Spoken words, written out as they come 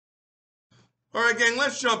All right, gang,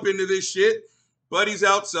 let's jump into this shit. Buddy's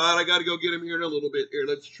outside. I got to go get him here in a little bit. Here,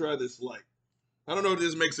 let's try this light. I don't know if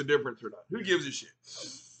this makes a difference or not. Who gives a shit?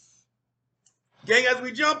 Gang, as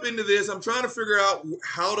we jump into this, I'm trying to figure out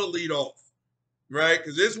how to lead off, right?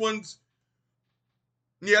 Because this one's,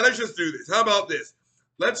 yeah, let's just do this. How about this?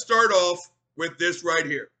 Let's start off with this right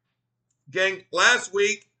here. Gang, last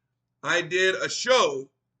week I did a show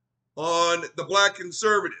on the Black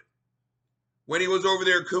Conservative when he was over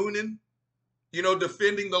there cooning,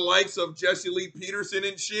 defending the likes of Jesse Lee Peterson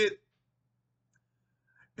and shit.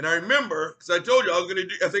 And I remember, because I told you I was going to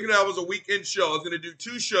do, I think that was a weekend show. I was going to do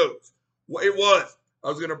two shows. What it was, I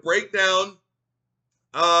was going to break down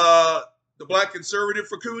the Black Conservative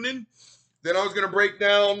for cooning. Then I was going to break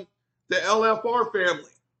down the LFR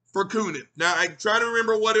family for cooning. Now, I try to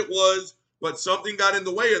remember what it was, but something got in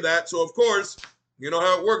the way of that. So, of course, you know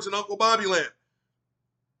how it works in Uncle Bobby land.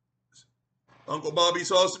 Uncle Bobby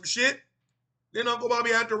saw some shit. Then Uncle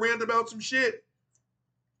Bobby had to rant about some shit.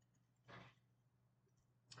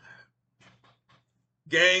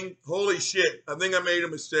 Gang, holy shit. I think I made a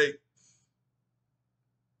mistake.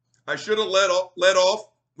 I should have let off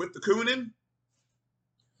with the cooning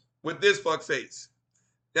with this fuckface.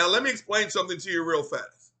 Now, let me explain something to you real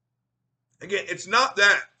fast. Again, it's not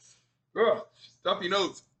that. Ugh, stuffy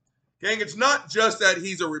nose. Gang, it's not just that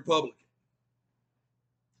he's a Republican.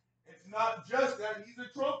 It's not just that he's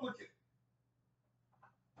a Trumplican.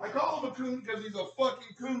 I call him a coon because he's a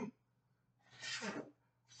fucking coon.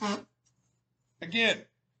 Again,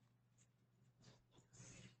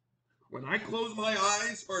 when I close my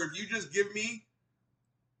eyes, or if you just give me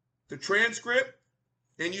the transcript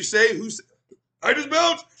and you say, I just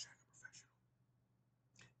bounced,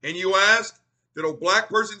 and you ask, did a black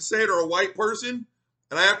person say it or a white person?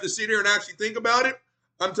 And I have to sit here and actually think about it.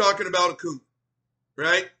 I'm talking about a coon,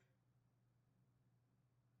 right?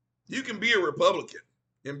 You can be a Republican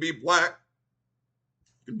and be black.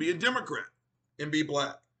 You can be a Democrat and be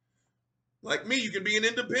black. Like me, you can be an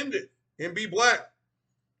independent and be black.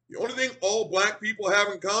 The only thing all black people have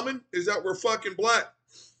in common is that we're fucking black,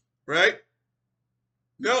 right?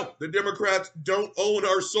 No, the Democrats don't own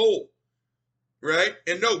our soul, right?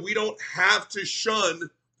 And no, we don't have to shun the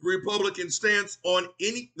Republican stance on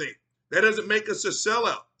anything. That doesn't make us a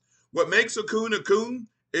sellout. What makes a coon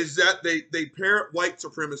is that they parrot white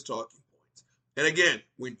supremacist talking points. And again,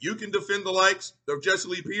 when you can defend the likes of Jesse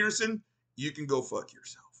Lee Peterson, you can go fuck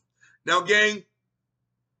yourself. Now, gang,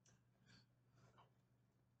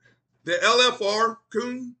 the LFR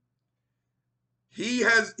coon, he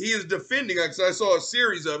is defending, because I saw a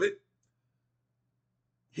series of it.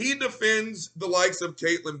 He defends the likes of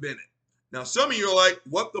Caitlin Bennett. Now, some of you are like,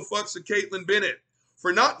 what the fuck's a Caitlin Bennett?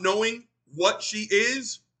 For not knowing what she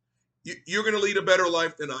is, you're going to lead a better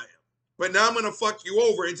life than I am. But now I'm going to fuck you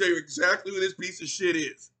over and tell you exactly who this piece of shit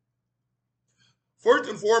is. First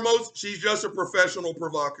and foremost, she's just a professional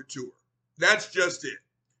provocateur. That's just it.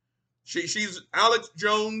 She's Alex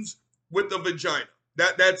Jones with the vagina.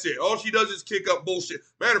 That's it. All she does is kick up bullshit.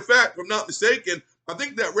 Matter of fact, if I'm not mistaken, I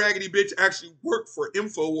think that raggedy bitch actually worked for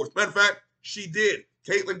InfoWars. Matter of fact, she did.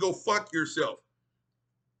 Caitlin, go fuck yourself.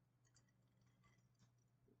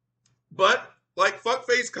 But like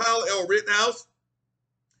fuckface Kyle L. Rittenhouse,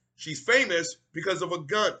 she's famous because of a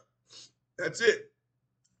gun. That's it.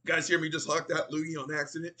 You guys hear me just lock that loogie on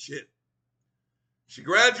accident? Shit. She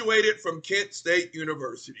graduated from Kent State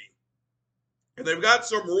University. And they've got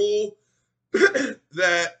some rule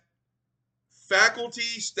that faculty,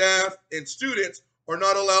 staff, and students are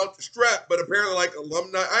not allowed to strap, but apparently like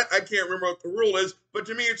alumni, I can't remember what the rule is, but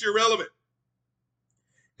to me it's irrelevant.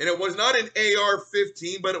 And it was not an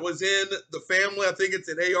AR-15, but it was in the family. I think it's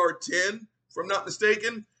an AR-10, if I'm not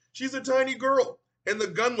mistaken. She's a tiny girl, and the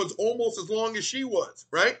gun was almost as long as she was,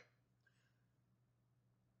 right?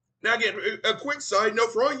 Now, again, a quick side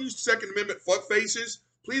note, for all you Second Amendment fuckfaces,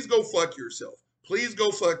 please go fuck yourself. Please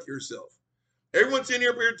go fuck yourself. Everyone's sitting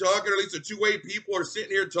here talking, or at least the two-way people are sitting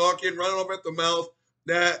here talking, running off at the mouth,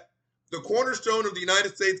 that the cornerstone of the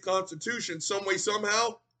United States Constitution, some way,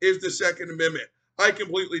 somehow, is the Second Amendment. I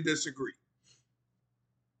completely disagree.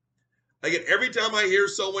 Again, every time I hear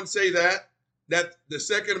someone say that the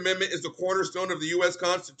Second Amendment is the cornerstone of the U.S.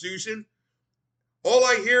 Constitution, all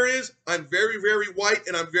I hear is, I'm very, very white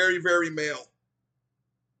and I'm very, very male.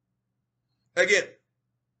 Again,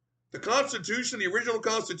 the Constitution, the original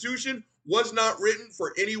Constitution, was not written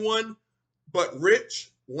for anyone but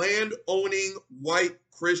rich, land-owning, white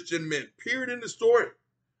Christian men. Period in the story.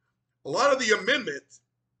 A lot of the amendments,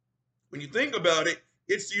 when you think about it,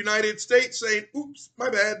 it's the United States saying, oops,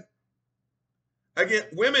 my bad. Again,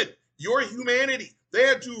 women, your humanity. They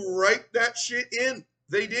had to write that shit in.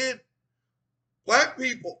 They did. Black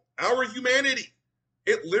people, our humanity.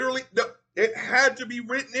 It literally, it had to be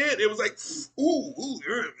written in. It was like,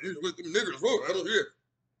 let them niggers vote. I don't hear.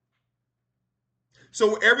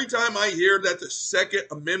 So every time I hear that the Second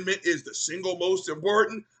Amendment is the single most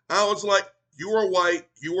important, I was like, you are white,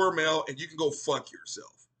 you are male, and you can go fuck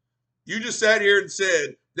yourself. You just sat here and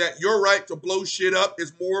said that your right to blow shit up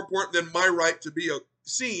is more important than my right to be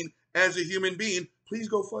seen as a human being. Please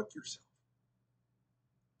go fuck yourself.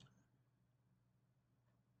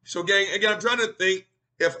 So, gang, again, I'm trying to think,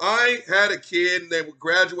 if I had a kid and they were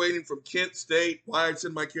graduating from Kent State, why I'd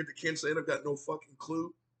send my kid to Kent State, I've got no fucking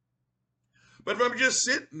clue. But if I'm just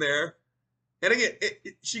sitting there, and again,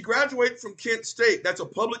 she graduated from Kent State. That's a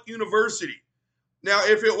public university. Now,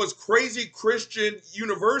 if it was crazy Christian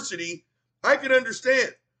university, I could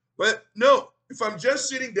understand. But no, if I'm just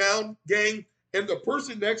sitting down, gang, and the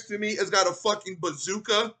person next to me has got a fucking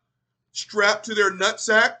bazooka strapped to their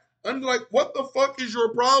nutsack, I'm like, what the fuck is your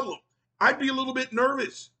problem? I'd be a little bit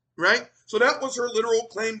nervous, right? So that was her literal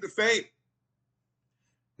claim to fame.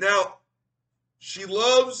 Now, she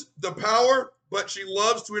loves the power, but she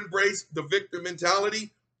loves to embrace the victim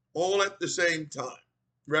mentality all at the same time,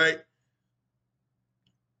 right?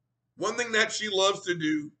 One thing that she loves to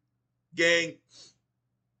do, gang,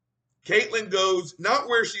 Caitlyn goes not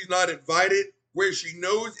where she's not invited, where she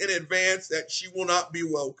knows in advance that she will not be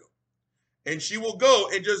welcome. And she will go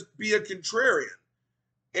and just be a contrarian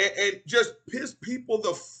and just piss people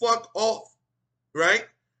the fuck off, right?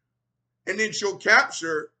 And then she'll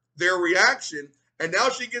capture their reaction, and now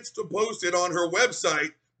she gets to post it on her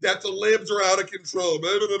website that the libs are out of control.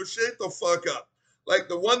 Shut the fuck up. Like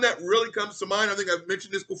the one that really comes to mind, I think I've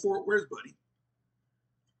mentioned this before. Where's Buddy?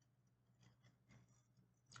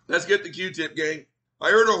 Let's get the Q-tip, gang. I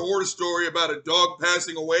heard a horror story about a dog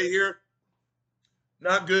passing away here.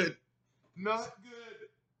 Not good. Not good.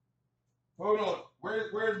 Hold on.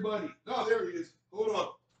 Where's Buddy? No, there he is. Hold on.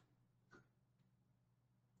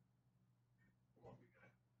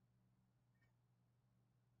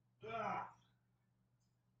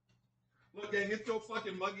 Look, gang, it's so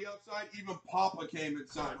fucking muggy outside. Even Papa came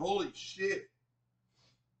inside. Holy shit.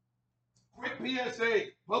 Quick PSA,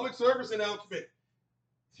 public service announcement.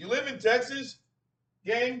 If you live in Texas,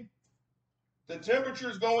 gang, the temperature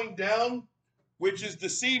is going down, which is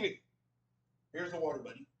deceiving. Here's the water,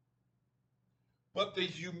 buddy. But the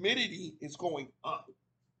humidity is going up.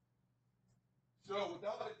 So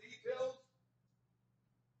without the details,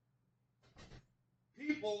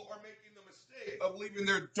 people are making the mistake of leaving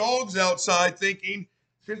their dogs outside thinking,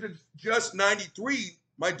 since it's just 93,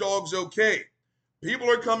 my dog's okay. People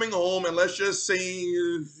are coming home, and let's just say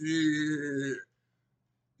the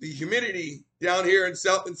humidity down here in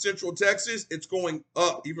South and Central Texas, it's going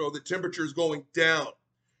up, even though the temperature is going down.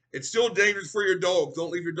 It's still dangerous for your dogs.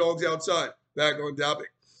 Don't leave your dogs outside. Back on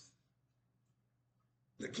topic.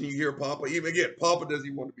 Can you hear Papa? Even again, Papa doesn't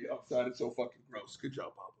even want to be outside. It's so fucking gross. Good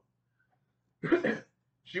job, Papa.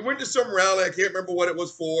 She went to some rally. I can't remember what it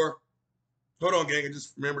was for. Hold on, gang. I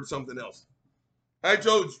just remembered something else. I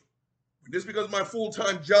told you. This because of my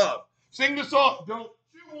full-time job. Sing the song. Don't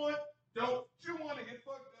you want to get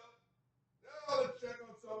fucked up? Now let's check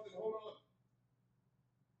on something. Hold on.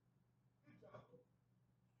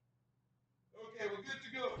 Okay, we're good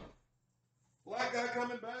to go. Black guy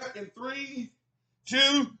coming back in 3, 2.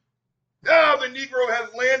 Oh, the Negro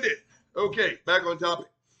has landed. Okay, back on topic.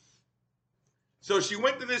 So she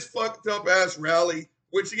went to this fucked up ass rally,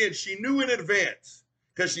 which again, she knew in advance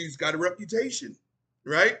because she's got a reputation,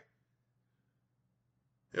 right?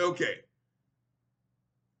 Okay.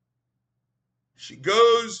 She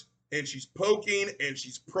goes and she's poking and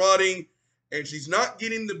she's prodding and she's not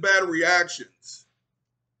getting the bad reactions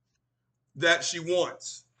that she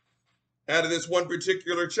wants out of this one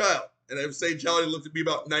particular child. And I would say child looked to be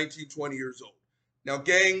about 19, 20 years old. Now,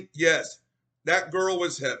 gang, yes, that girl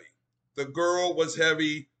was heavy. The girl was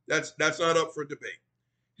heavy. That's not up for debate.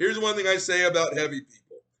 Here's one thing I say about heavy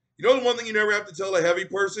people. You know the one thing you never have to tell a heavy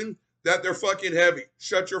person? That they're fucking heavy.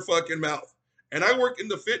 Shut your fucking mouth. And I work in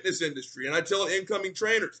the fitness industry, and I tell incoming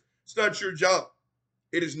trainers, it's not your job.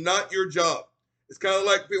 It is not your job. It's kind of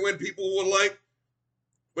like when people were like,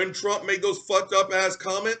 when Trump made those fucked up ass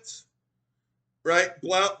comments, right?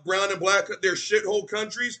 Brown and black, they're shithole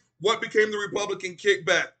countries. What became the Republican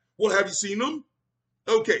kickback? Well, have you seen them?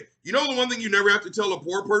 Okay, you know the one thing you never have to tell a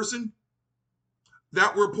poor person?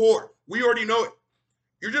 That we're poor. We already know it.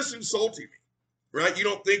 You're just insulting me, right? You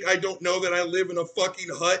don't think I don't know that I live in a fucking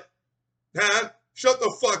hut? Huh? Shut the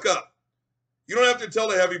fuck up. You don't have to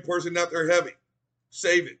tell a heavy person that they're heavy.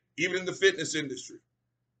 Save it, even in the fitness industry.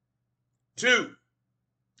 2,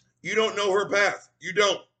 you don't know her path. You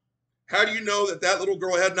don't. How do you know that that little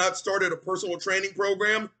girl had not started a personal training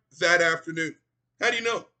program that afternoon? How do you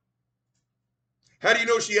know? How do you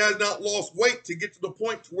know she has not lost weight to get to the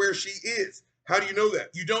point to where she is? How do you know that?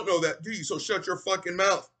 You don't know that, do you? So shut your fucking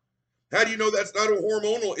mouth. How do you know that's not a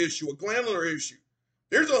hormonal issue, a glandular issue?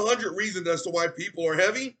 There's 100 reasons as to why people are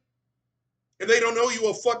heavy, and they don't know you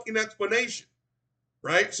a fucking explanation,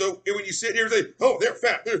 right? So when you sit here and say, oh, they're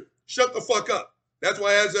fat, shut the fuck up. That's why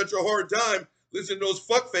I had such a hard time listening to those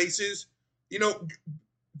fuck faces, dogpile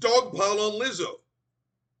on Lizzo,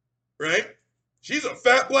 right? She's a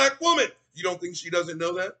fat black woman. You don't think she doesn't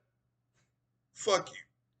know that? Fuck you.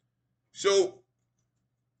 So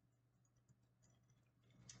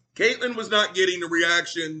Caitlyn was not getting the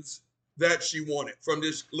reactions that she wanted from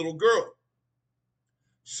this little girl.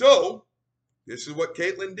 So this is what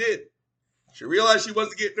Caitlyn did. She realized she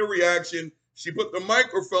wasn't getting a reaction. She put the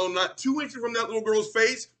microphone not 2 inches from that little girl's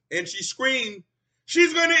face, and she screamed,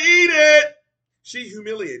 she's going to eat it. She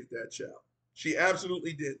humiliated that child. She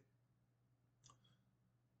absolutely did.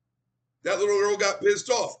 That little girl got pissed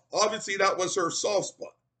off. Obviously, that was her soft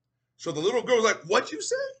spot. So the little girl was like, what'd you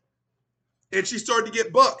say? And she started to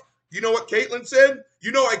get bucked. You know what Caitlyn said?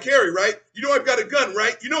 You know I carry, right? You know I've got a gun,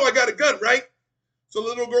 right? You know I got a gun, right? So the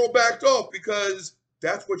little girl backed off because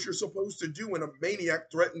that's what you're supposed to do when a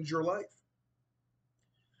maniac threatens your life.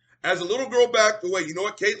 As the little girl backed away, you know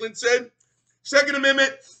what Caitlyn said? Second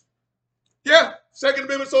Amendment. Yeah, Second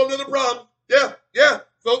Amendment solved another problem. Yeah.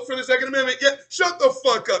 Vote for the Second Amendment. Yeah, shut the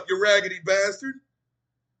fuck up, you raggedy bastard.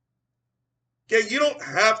 Okay, you don't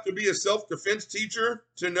have to be a self-defense teacher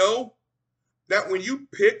to know that when you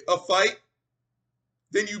pick a fight,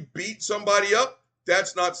 then you beat somebody up,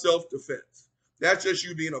 that's not self-defense. That's just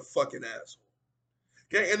you being a fucking asshole.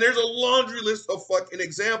 Okay, and there's a laundry list of fucking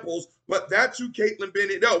examples, but that's who Caitlyn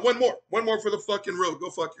Bennett. No, one more for the fucking road.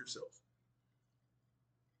 Go fuck yourself.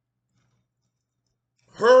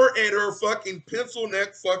 Her and her fucking pencil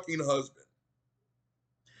neck fucking husband.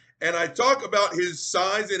 And I talk about his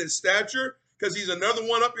size and his stature because he's another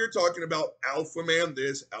one up here talking about alpha man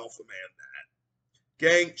this, alpha man that.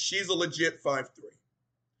 Gang, she's a legit 5'3".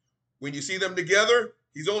 When you see them together,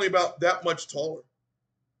 he's only about that much taller.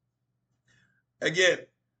 Again,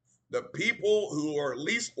 the people who are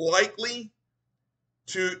least likely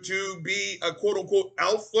to be a quote unquote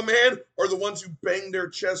alpha man are the ones who bang their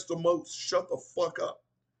chest the most. Shut the fuck up.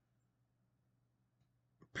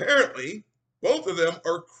 Apparently, both of them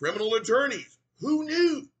are criminal attorneys. Who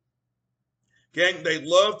knew? Gang, they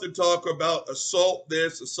love to talk about assault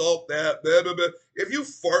this, assault that, blah, blah, blah. If you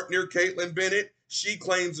fart near Caitlyn Bennett, she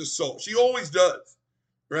claims assault. She always does,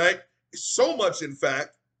 right? So much, in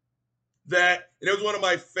fact, that, and it was one of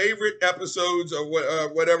my favorite episodes of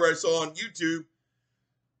whatever I saw on YouTube.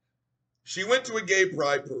 She went to a gay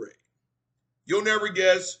pride parade. You'll never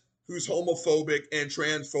guess who's homophobic and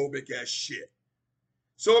transphobic as shit.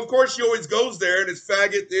 So, of course, she always goes there and it's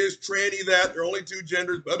faggot this, tranny that, there are only two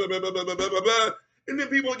genders, blah, blah, blah, blah, blah, blah, blah, blah. And then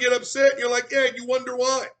people get upset and you're like, yeah, you wonder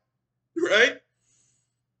why, right?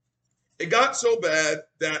 It got so bad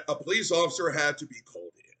that a police officer had to be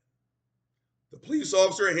called in. The police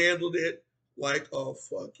officer handled it like a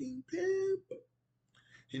fucking pimp.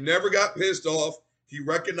 He never got pissed off. He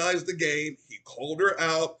recognized the game. He called her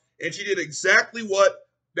out. And she did exactly what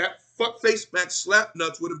that fuckface Max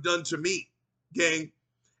Slapnuts would have done to me, gang.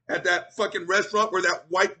 At that fucking restaurant where that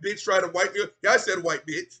white bitch tried to white me. Yeah, I said white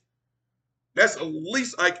bitch. That's the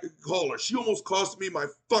least I could call her. She almost cost me my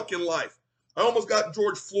fucking life. I almost got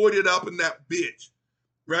George Floyded up in that bitch,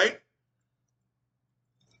 right?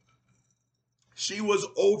 She was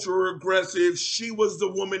ultra aggressive. She was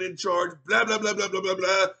the woman in charge, blah, blah, blah, blah, blah, blah,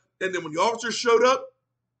 blah. And then when the officer showed up,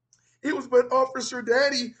 it was, but Officer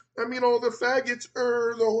Daddy, I mean, all the faggots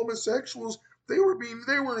or the homosexuals, they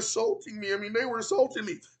were assaulting me. I mean, they were assaulting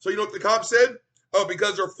me. So you know what the cop said? Oh,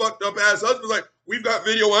 because their fucked up ass husband's like, we've got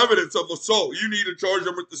video evidence of assault. You need to charge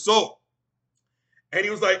them with assault. And he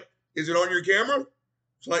was like, is it on your camera?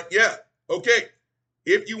 It's like, yeah. Okay.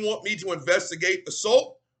 If you want me to investigate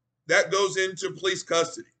assault, that goes into police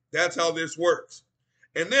custody. That's how this works.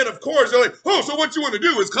 And then, of course, they're like, oh, so what you want to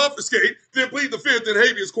do is confiscate, then plead the fifth in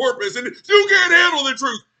habeas corpus, and you can't handle the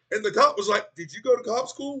truth. And the cop was like, did you go to cop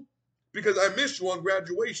school? Because I missed you on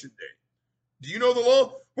graduation day. Do you know the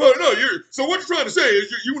law? Well, no, so what you're trying to say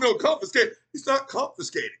is you know confiscate. It's not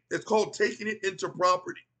confiscating. It's called taking it into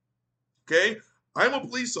property. Okay? I'm a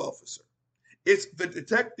police officer. It's the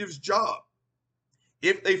detective's job.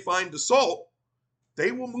 If they find assault,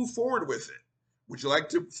 they will move forward with it. Would you like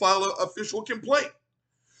to file an official complaint?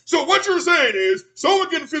 So what you're saying is someone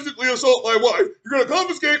can physically assault my wife, you're going to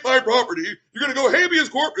confiscate my property, you're going to go habeas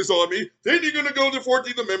corpus on me, then you're going to go to the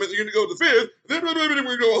 14th Amendment, you're going to go to the 5th, then we're going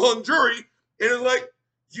to go a hung jury. And it's like,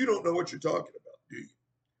 you don't know what you're talking about, do you?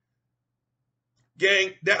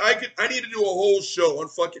 Gang, I need to do a whole show on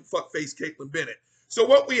fucking fuckface Caitlin Bennett. So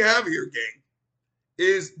what we have here, gang,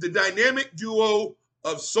 is the dynamic duo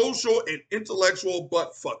of social and intellectual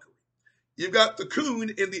butt fuckery. You've got the coon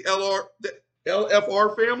in the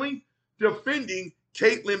LFR family defending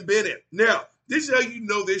Caitlin Bennett. Now, this is how you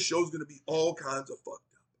know this show's going to be all kinds of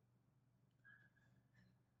fucked up.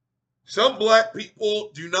 Some black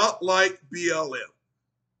people do not like BLM.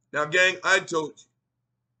 Now, gang, I told you.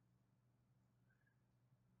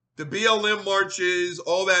 The BLM marches,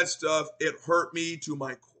 all that stuff, it hurt me to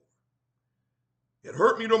my core. It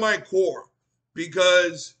hurt me to my core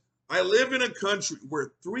because I live in a country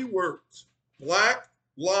where 3 words, Black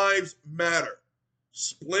Lives Matter,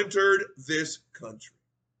 splintered this country.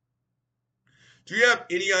 Do you have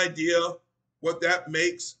any idea what that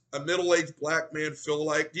makes a middle-aged black man feel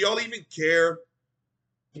like? Do y'all even care?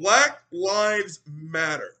 Black Lives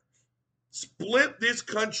Matter split this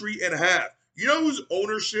country in half. You know whose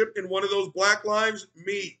ownership in one of those black lives?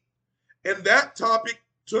 Me. And that topic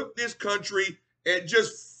took this country and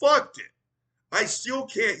just fucked it. I still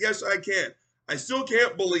can't, yes I can. I still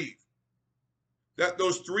can't believe that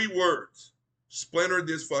those 3 words splintered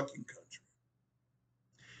this fucking country.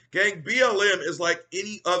 Gang, BLM is like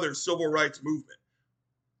any other civil rights movement.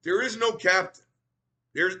 There is no captain.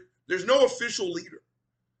 There's no official leader.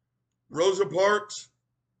 Rosa Parks,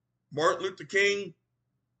 Martin Luther King,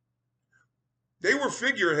 they were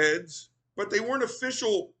figureheads, but they weren't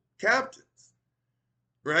official captains,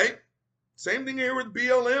 right? Same thing here with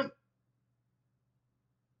BLM.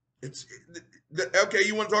 Okay,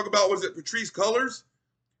 you want to talk about, was it Patrisse Cullors?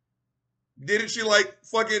 Didn't she like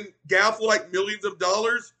fucking gaffle like millions of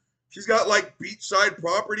dollars? She's got like beachside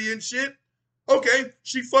property and shit. Okay,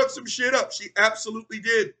 she fucked some shit up. She absolutely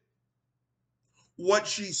did. What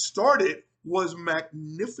she started was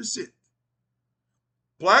magnificent.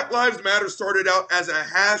 Black Lives Matter started out as a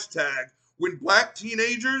hashtag when black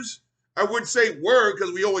teenagers, I would say were,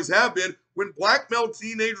 because we always have been, when black male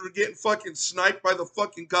teenagers were getting fucking sniped by the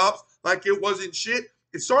fucking cops like it wasn't shit,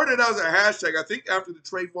 it started out as a hashtag, I think after the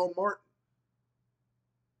Trayvon Martin.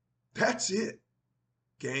 That's it,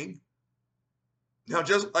 gang. Now,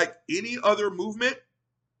 just like any other movement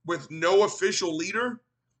with no official leader,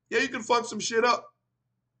 yeah, you can fuck some shit up.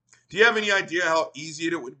 Do you have any idea how easy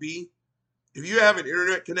it would be if you have an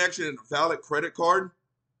internet connection and a valid credit card?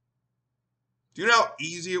 Do you know how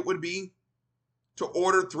easy it would be to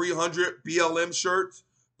order 300 BLM shirts,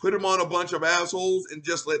 put them on a bunch of assholes, and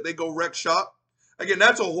just let they go wreck shop? Again,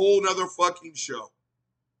 that's a whole nother fucking show.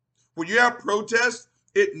 When you have protests,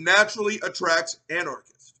 it naturally attracts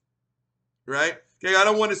anarchists, right? Okay, I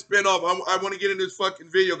don't want to spin off. I want to get into this fucking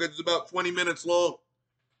video because it's about 20 minutes long.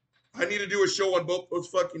 I need to do a show on both those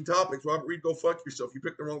fucking topics. Robert Reed, go fuck yourself. You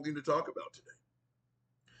picked the wrong thing to talk about today.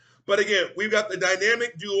 But again, we've got the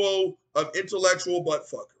dynamic duo of intellectual butt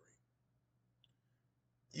fuckery.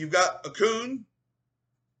 You've got a coon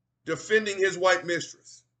defending his white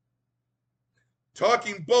mistress,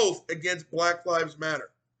 talking both against Black Lives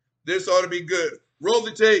Matter. This ought to be good. Roll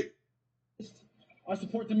the tape. I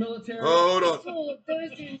support the military. Hold on.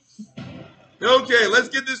 Okay, let's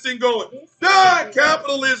get this thing going.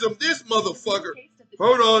 Capitalism, this motherfucker.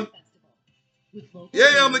 Hold on.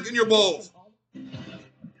 Yeah, I'm licking your balls.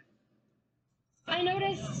 I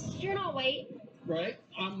noticed you're not white. Right?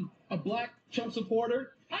 I'm a black Trump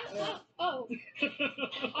supporter. I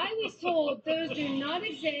was told those do not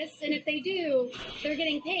exist, and if they do, they're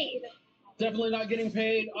getting paid. Definitely not getting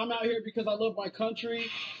paid. I'm out here because I love my country.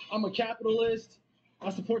 I'm a capitalist. I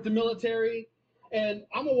support the military. And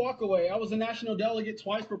I'm a walkaway. I was a national delegate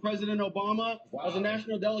twice for President Obama. Wow. I was a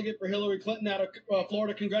national delegate for Hillary Clinton out of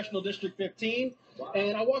Florida Congressional District 15. Wow.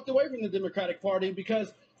 And I walked away from the Democratic Party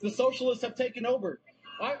because the socialists have taken over.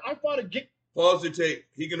 I fought a get. Pause the tape.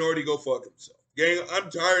 He can already go fuck himself. Gang, I'm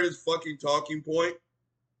tired of this fucking talking point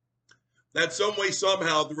that some way,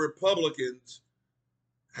 somehow, the Republicans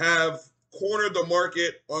have cornered the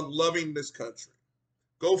market on loving this country.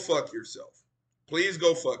 Go fuck yourself. Please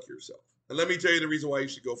go fuck yourself. And let me tell you the reason why you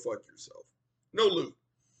should go fuck yourself. No loot.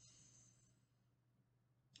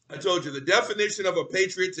 I told you the definition of a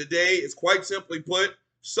patriot today is quite simply put,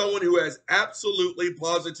 someone who has absolutely,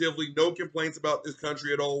 positively no complaints about this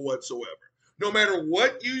country at all whatsoever. No matter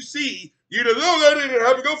what you see, you just, oh, that didn't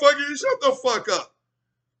happen. Go fuck yourself. Shut the fuck up.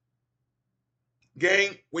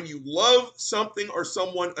 Gang, when you love something or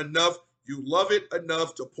someone enough, you love it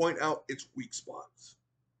enough to point out its weak spots.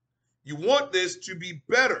 You want this to be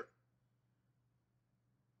better.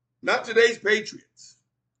 Not today's patriots,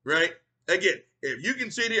 right? Again, if you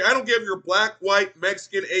can sit here, I don't care if you're black, white,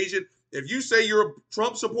 Mexican, Asian. If you say you're a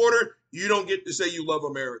Trump supporter, you don't get to say you love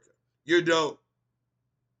America. You don't.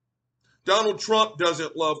 Donald Trump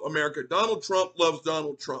doesn't love America. Donald Trump loves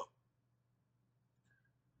Donald Trump.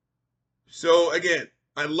 So again,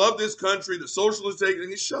 I love this country. The socialists take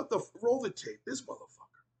it. Roll the tape. This motherfucker.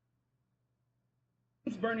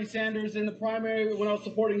 It's Bernie Sanders in the primary when I was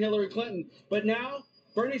supporting Hillary Clinton. But now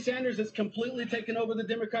Bernie Sanders has completely taken over the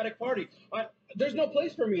Democratic Party. There's no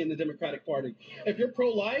place for me in the Democratic Party. If you're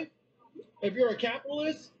pro-life, if you're a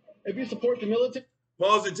capitalist, if you support the military.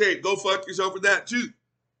 Pause the tape. Go fuck yourself with that too.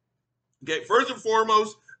 Okay, first and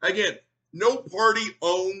foremost, again, no party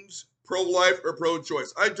owns pro-life or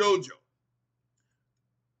pro-choice. I told you.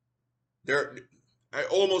 I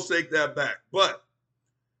almost take that back. But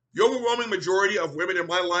the overwhelming majority of women in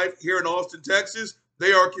my life here in Austin, Texas,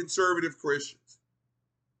 they are conservative Christians.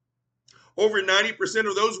 Over 90%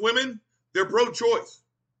 of those women, they're pro-choice.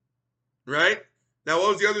 Right? Now,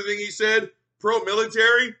 what was the other thing he said?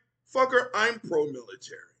 Pro-military? Fucker, I'm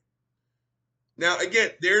pro-military. Now,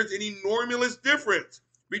 again, there's an enormous difference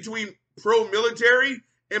between pro-military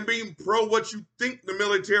and being pro what you think the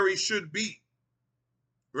military should be.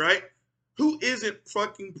 Right? Who isn't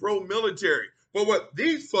fucking pro-military? But what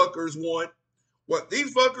these fuckers want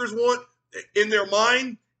in their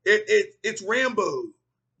mind, it's Rambo,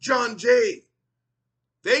 John Jay.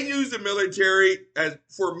 They use the military as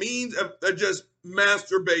for means of just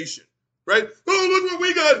masturbation, right? Oh, look what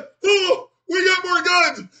we got. Oh, we got more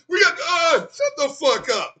guns. We got, shut the fuck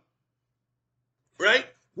up, right?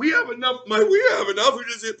 We have enough money. We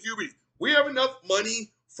just hit puberty. We have enough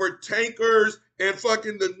money for tankers and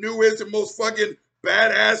fucking the newest and most fucking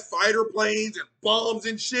badass fighter planes and bombs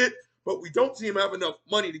and shit, but we don't seem to have enough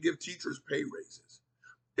money to give teachers pay raises.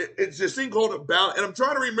 It's this thing called a balance, and I'm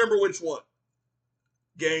trying to remember which one,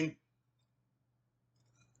 gang.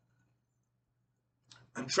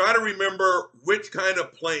 I'm trying to remember which kind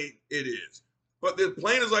of plane it is, but the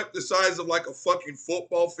plane is like the size of like a fucking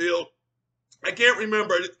football field. I can't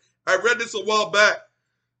remember. I read this a while back,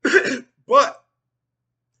 but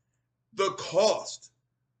the cost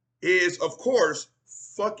is, of course,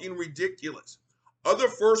 fucking ridiculous. Other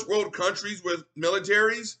first world countries with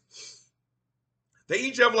militaries, they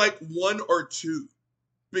each have like one or two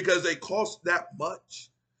because they cost that much.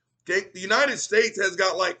 Okay, the United States has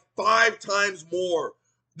got like 5 times more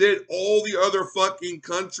than all the other fucking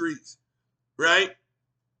countries, right?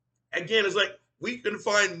 Again, it's like we can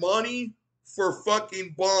find money for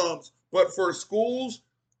fucking bombs, but for schools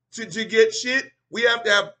to get shit, we have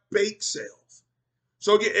to have bake sales.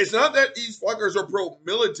 So again, it's not that these fuckers are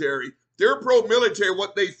pro-military. They're pro-military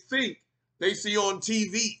what they think they see on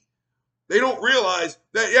TV. They don't realize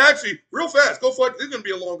that, actually, real fast, go fuck, this is going to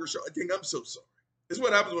be a longer show. I think I'm so sorry. This is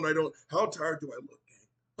what happens when I don't, how tired do I look,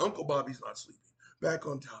 gang? Uncle Bobby's not sleeping. Back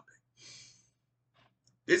on topic.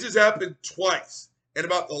 This has happened twice in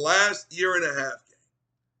about the last year and a half, gang.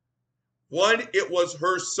 1, it was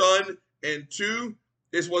her son, and 2,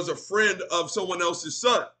 this was a friend of someone else's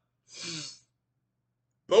son.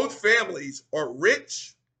 Both families are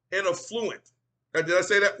rich and affluent. Now, did I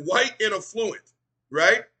say that? White and affluent,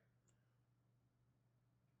 right?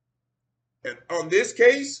 And on this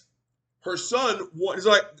case, her son is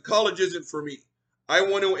like, college isn't for me. I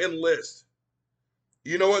want to enlist.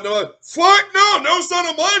 You know what? No, fuck no, no son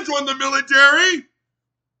of mine joined the military.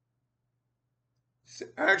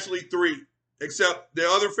 Actually 3, except the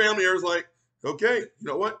other family is like, okay, you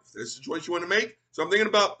know what? If this is the choice you want to make. So I'm thinking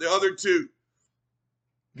about the other 2.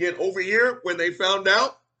 Again, over here, when they found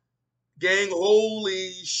out, gang,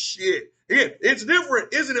 holy shit. Again, it's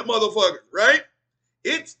different, isn't it, motherfucker, right?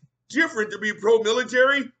 It's different to be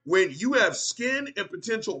pro-military when you have skin and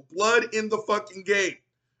potential blood in the fucking game,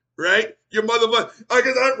 right? Your motherfucker,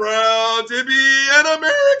 because I'm proud to be an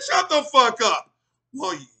American. Shut the fuck up.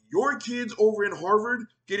 While your kid's over in Harvard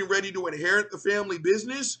getting ready to inherit the family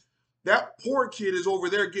business, that poor kid is over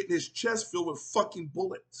there getting his chest filled with fucking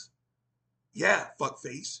bullets. Yeah,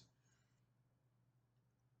 fuckface.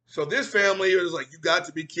 So this family was like, you got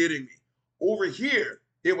to be kidding me. Over here,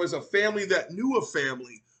 it was a family that knew a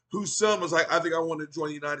family whose son was like, I think I want to join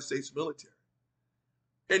the United States military.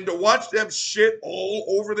 And to watch them shit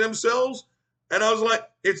all over themselves, and I was like,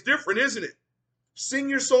 it's different, isn't it? Sing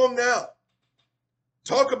your song now.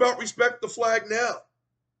 Talk about respect the flag now.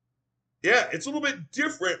 Yeah, it's a little bit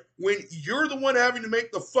different when you're the one having to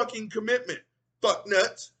make the fucking commitment. Fuck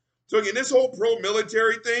nuts. So again, this whole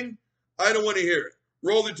pro-military thing, I don't want to hear it.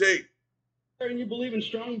 Roll the tape. And you believe in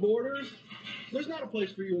strong borders, There's not a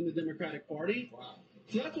place for you in the Democratic Party.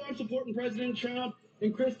 So that's why I'm supporting President Trump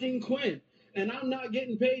and Christine Quinn. And I'm not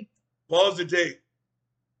getting paid. Pause the tape.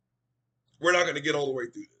 We're not going to get all the way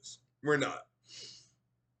through this. We're not.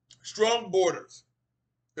 Strong borders.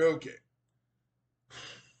 Okay.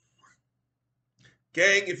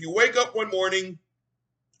 Gang, if you wake up one morning,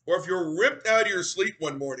 or if you're ripped out of your sleep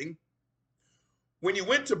one morning, when you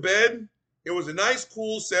went to bed, it was a nice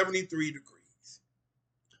cool 73 degrees.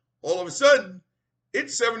 All of a sudden,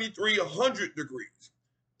 it's 7,300 degrees.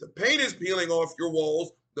 The paint is peeling off your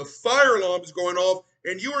walls, the fire alarm is going off,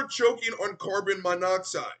 and you are choking on carbon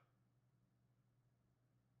monoxide.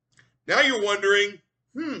 Now you're wondering,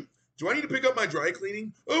 do I need to pick up my dry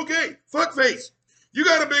cleaning? Okay, fuckface. You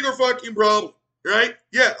got a bigger fucking problem, right?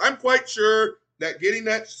 Yeah, I'm quite sure that getting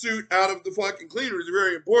that suit out of the fucking cleaner is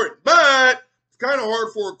very important, but it's kind of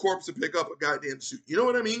hard for a corpse to pick up a goddamn suit. You know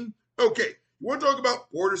what I mean? Okay, you want to talk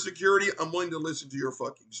about border security? I'm willing to listen to your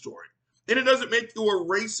fucking story. And it doesn't make you a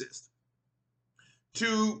racist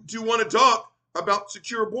to want to talk about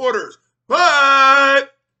secure borders.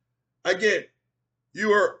 But, again,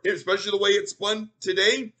 you are, especially the way it's spun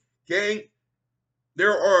today, gang,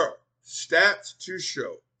 there are stats to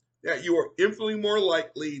show that you are infinitely more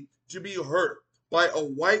likely to be hurt by a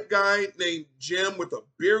white guy named Jim with a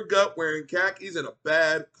beer gut wearing khakis and a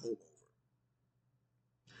bad comb over.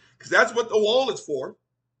 Because that's what the wall is for.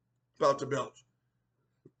 About to belch.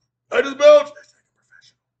 I just belched. That's like a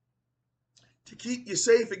professional. To keep you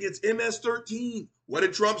safe against MS-13. What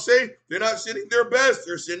did Trump say? They're not sending their best.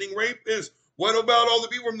 They're sending rapists. What about all the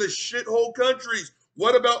people from the shithole countries?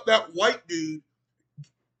 What about that white dude?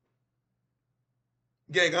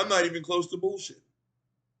 Gang, I'm not even close to bullshit.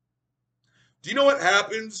 Do you know what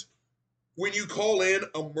happens when you call in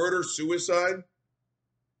a murder-suicide?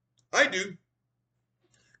 I do.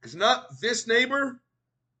 Because not this neighbor,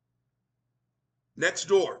 next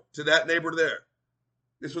door to that neighbor there.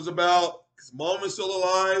 This was about, because mom is still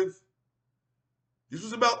alive, this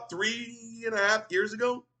was about 3.5 years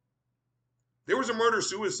ago. There was a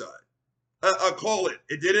murder-suicide. I'll call it.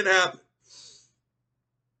 It didn't happen.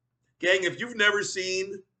 Gang, if you've never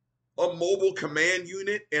seen a mobile command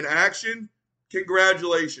unit in action,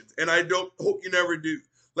 congratulations. And I don't hope you never do.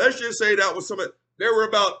 Let's just say that was something. There were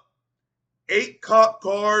about 8 cop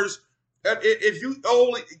cars. If you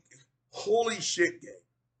holy shit, gang.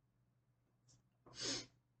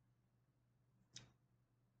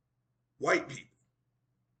 White people.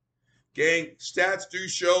 Gang, stats do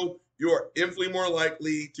show you are infinitely more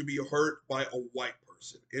likely to be hurt by a white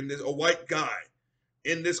person, a white guy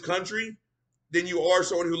in this country, than you are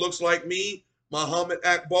someone who looks like me, Muhammad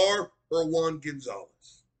Akbar, or Juan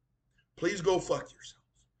Gonzalez. Please go fuck yourselves.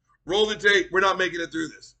 Roll the tape. We're not making it through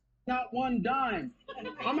this. Not one dime.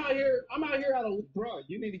 I'm out here out of. Bro,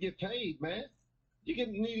 you need to get paid, man.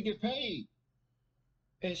 Need to get paid.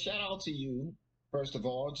 And shout out to you. First of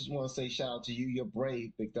all, just want to say shout out to you. You're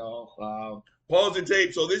brave, big dog. Pause the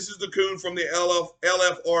tape. So this is the coon from the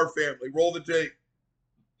LFR family. Roll the tape.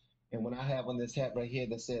 And when I have on this hat right here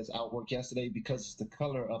that says "Outwork Yesterday" because it's the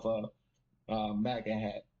color of a MAGA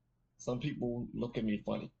hat, some people look at me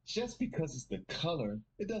funny. Just because it's the color,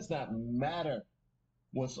 it does not matter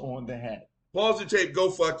what's on the hat. Pause the tape. Go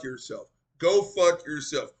fuck yourself. Go fuck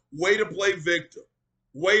yourself. Way to play victim.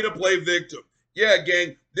 Way to play victim. Yeah,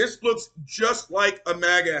 gang, this looks just like a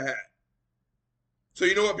MAGA hat. So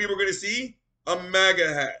you know what people are going to see? A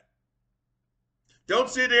MAGA hat. Don't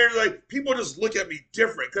sit there and like, people just look at me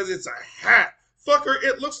different because it's a hat. Fucker,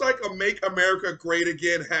 it looks like a Make America Great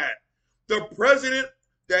Again hat. The president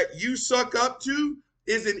that you suck up to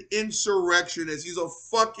is an insurrectionist. He's a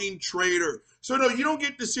fucking traitor. So no, you don't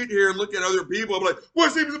get to sit here and look at other people and be like,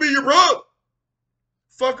 what seems to be your problem?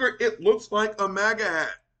 Fucker, it looks like a MAGA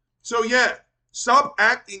hat. So yeah, stop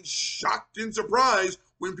acting shocked and surprised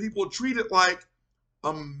when people treat it like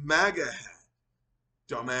a MAGA hat.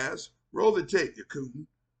 Dumbass. Roll the tape, you coon.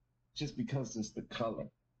 Just because it's the color.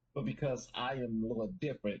 But because I am a little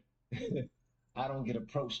different, I don't get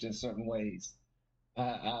approached in certain ways.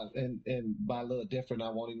 And by a little different, I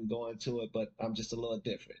won't even go into it, but I'm just a little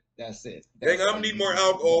different. That's it. Dang, I'm gonna need more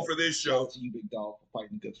alcohol for this show. Shout out to you, big dog, for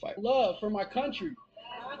fighting a good fight. Love for my country,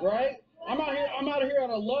 right? I'm out here out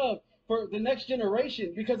of love for the next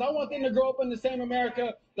generation because I want them to grow up in the same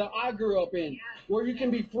America that I grew up in, where you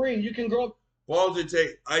can be free, you can grow up. Pause the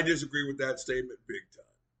tape. I disagree with that statement big time.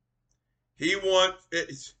 He wants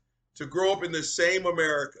it to grow up in the same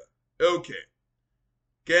America. Okay.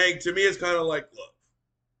 Gang, to me, it's kind of like love.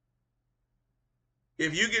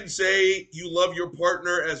 If you can say you love your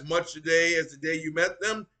partner as much today as the day you met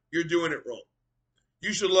them, you're doing it wrong.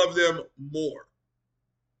 You should love them more.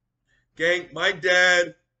 Gang, my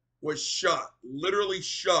dad was shot, literally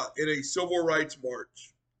shot in a civil rights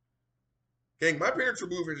march. Gang, my parents were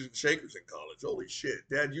movers and shakers in college. Holy shit.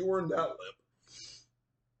 Dad, you weren't that limp.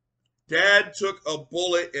 Dad took a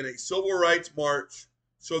bullet in a civil rights march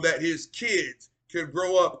so that his kids could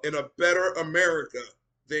grow up in a better America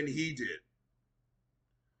than he did.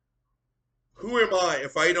 Who am I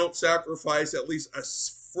if I don't sacrifice at least a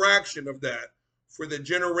fraction of that for the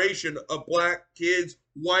generation of black kids,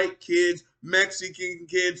 white kids, Mexican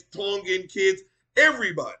kids, Tongan kids,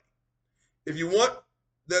 everybody? If you want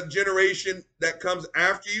the generation that comes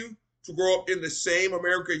after you to grow up in the same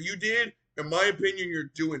America you did, in my opinion,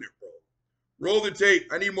 you're doing it wrong. Roll the tape.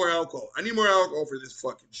 I need more alcohol. I need more alcohol for this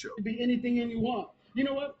fucking show. Be anything you want. You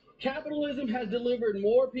know what? Capitalism has delivered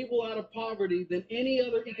more people out of poverty than any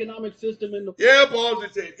other economic system in the Yeah, pause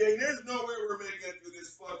the tape. Gang, there's no way we're making it through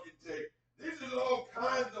this fucking tape. This is all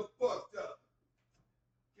kinds of fucked up.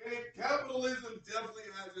 Okay? Capitalism definitely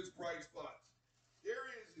has its bright spots. There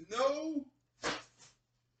is no. I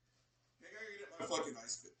gotta get my fucking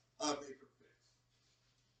ice pick. Maker fix.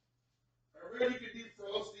 I really could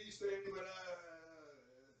defrost these things, but it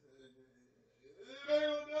ain't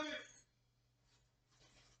gonna do it.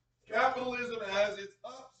 Capitalism has its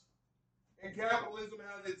ups, and capitalism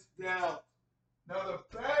has its downs. Now the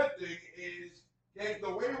bad thing is, gang, the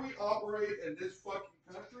way we operate in this fucking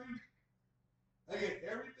country, again,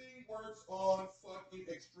 everything works on fucking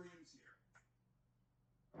extremes here.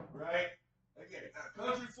 Right? Again, a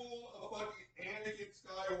country full of fucking Anakin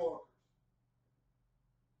Skywalkers.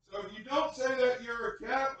 So if you don't say that you're a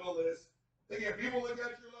capitalist, again, people look at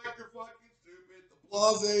you like you're fucking stupid. The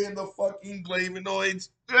blase and the fucking flavonoids.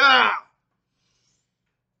 Ah!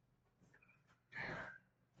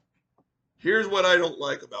 Here's what I don't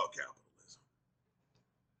like about capitalism.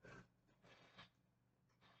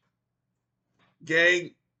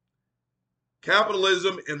 Gang,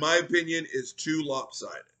 capitalism, in my opinion, is too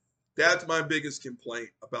lopsided. That's my biggest complaint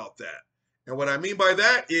about that. And what I mean by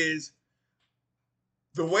that is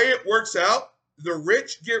the way it works out, the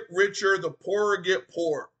rich get richer, the poorer get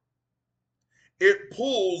poorer. It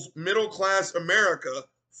pulls middle class America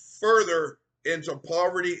further into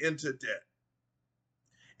poverty, into debt.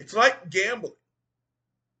 It's like gambling.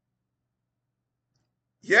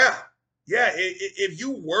 Yeah. If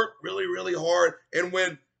you work really, really hard,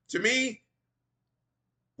 and to me,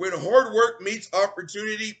 when hard work meets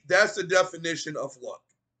opportunity, that's the definition of luck.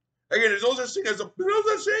 Again, there's no such thing as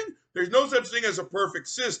a perfect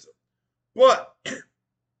system. But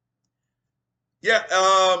yeah,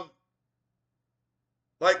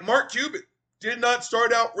 like Mark Cuban did not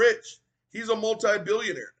start out rich. He's a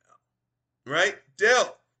multi-billionaire now, right?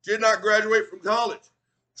 Dell did not graduate from college.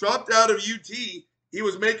 Dropped out of UT. He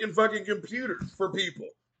was making fucking computers for people.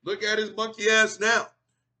 Look at his monkey ass now.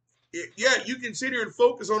 Yeah, you can sit here and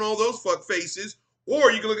focus on all those fuck faces, or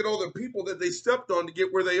you can look at all the people that they stepped on to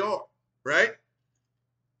get where they are, right?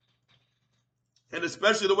 And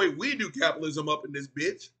especially the way we do capitalism up in this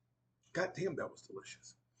bitch. God damn, that was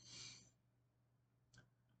delicious.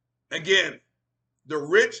 Again, the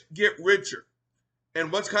rich get richer. And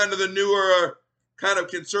what's kind of the newer kind of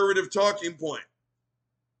conservative talking point?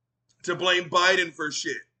 To blame Biden for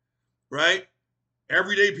shit, right?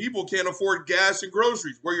 Everyday people can't afford gas and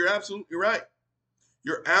groceries. Well, you're absolutely right.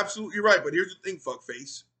 You're absolutely right. But here's the thing,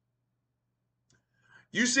 fuckface.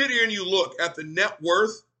 You sit here and you look at the net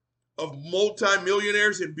worth of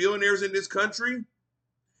multimillionaires and billionaires in this country.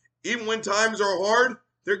 Even when times are hard,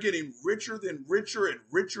 they're getting richer than richer and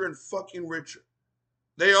richer and fucking richer.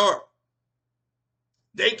 They are.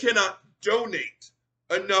 They cannot donate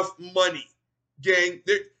enough money, gang.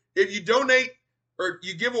 If you donate or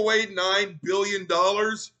you give away $9 billion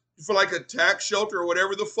for like a tax shelter or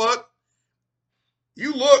whatever the fuck,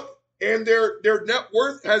 you look and their net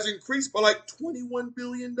worth has increased by like $21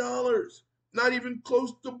 billion. Not even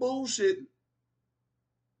close to bullshit.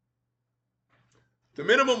 The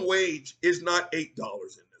minimum wage is not $8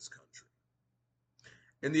 in this country.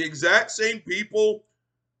 And the exact same people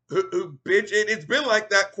who bitch, it's been like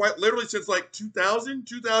that quite literally since like 2000,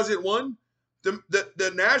 2001.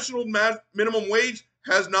 The national minimum wage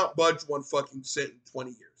has not budged one fucking cent in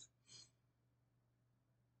 20 years.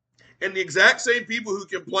 And the exact same people who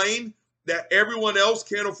complain that everyone else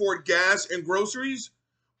can't afford gas and groceries,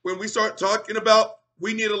 when we start talking about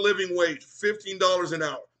we need a living wage, $15 an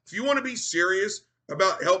hour. If you want to be serious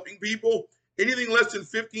about helping people, anything less than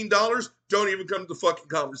 $15, don't even come to the fucking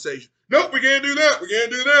conversation. Nope, we can't do that. We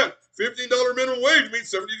can't do that. $15 minimum wage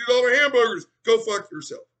means $72 hamburgers. Go fuck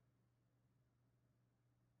yourself.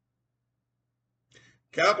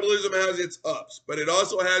 Capitalism has its ups, but it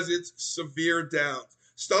also has its severe downs.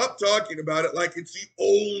 Stop talking about it like it's the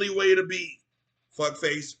only way to be.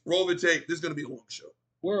 Fuckface. Roll the tape. This is going to be a long show.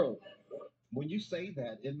 World. When you say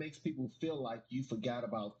that, it makes people feel like you forgot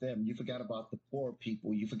about them. You forgot about the poor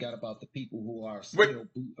people. You forgot about the people who are still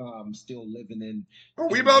living in. Are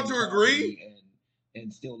we about to agree? Poverty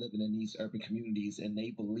and still living in these urban communities, and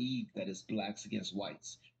they believe that it's blacks against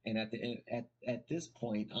whites. And at the end, at this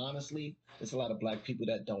point, honestly, there's a lot of black people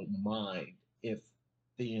that don't mind if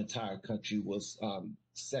the entire country was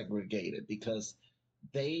segregated, because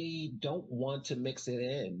they don't want to mix it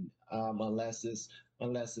in unless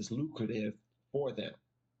it's lucrative for them.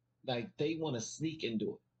 Like, they want to sneak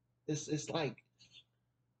into it. It's like,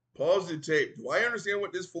 pause the tape. Do I understand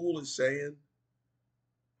what this fool is saying?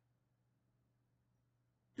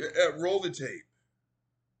 Roll the tape.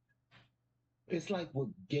 it's like what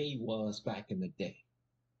gay was back in the day.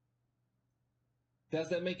 Does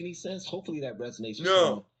that make any sense? Hopefully that resonates with No.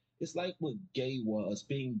 someone. It's like what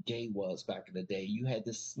being gay was back in the day. You had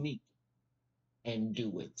to sneak and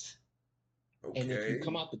do it. And if you Okay.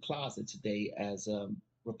 come out the closet today as a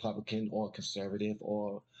Republican or conservative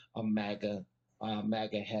or a MAGA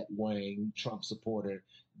hat wearing Trump supporter,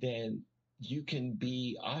 then you can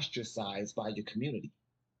be ostracized by your community.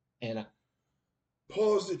 And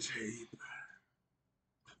Pause the tape.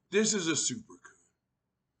 This is a super coup.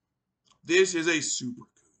 This is a super coup.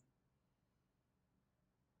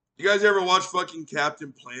 You guys ever watch fucking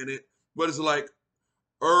Captain Planet? What is it like?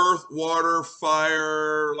 Earth, water,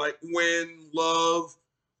 fire, like wind, love.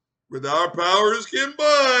 With our powers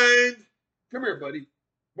combined. Come here, buddy.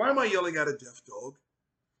 Why am I yelling at a deaf dog?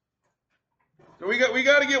 So we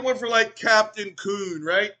got to get one for like Captain Coon,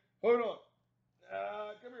 right? Hold on.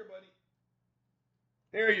 Come here, buddy.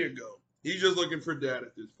 There you go. He's just looking for dad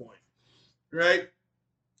at this point, right?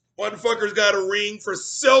 One fucker's got a ring for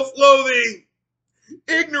self-loathing,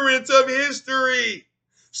 ignorance of history,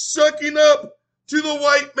 sucking up to the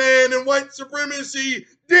white man and white supremacy,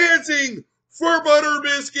 dancing for butter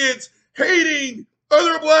biscuits, hating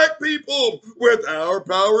other black people. With our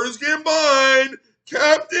powers combined,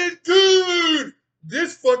 Captain Coon.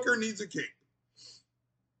 This fucker needs a cape.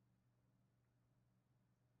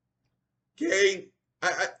 Okay,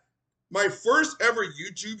 my first ever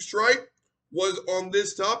YouTube strike was on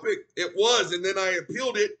this topic. It was, and then I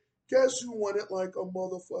appealed it. Guess who won it like a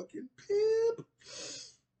motherfucking pimp?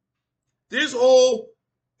 This whole,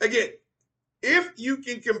 again, if you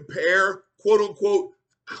can compare, quote unquote,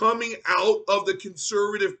 coming out of the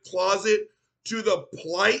conservative closet to the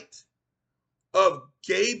plight of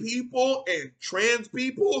gay people and trans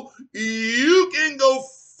people, you can go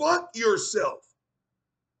fuck yourself.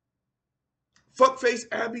 Fuckface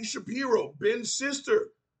Abby Shapiro, Ben's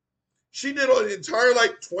sister. She did an entire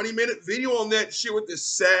like 20-minute video on that shit with this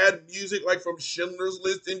sad music like from Schindler's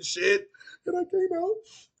List and shit. And I came out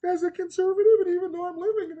as a conservative, and even though I'm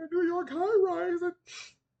living in a New York high-rise, and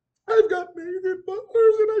I've got maids and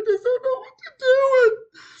butlers, and I just don't know what to do.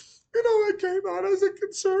 And, I came out as a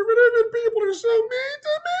conservative, and people are so mean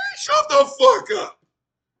to me. Shut the fuck up.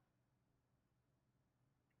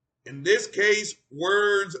 In this case,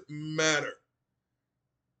 words matter.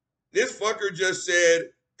 This fucker just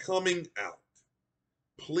said coming out.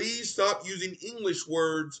 Please stop using English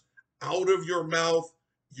words out of your mouth,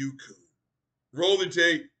 you coon. Roll the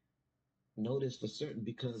tape. know this for certain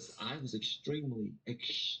because I was extremely,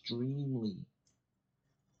 extremely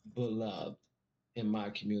beloved in my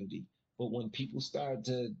community. But when people started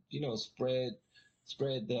to,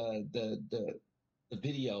 spread the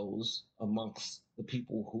videos amongst the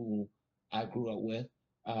people who I grew up with,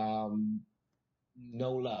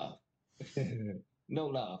 no love, no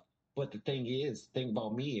love. But the thing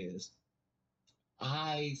about me is,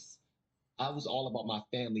 I was all about my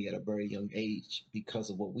family at a very young age because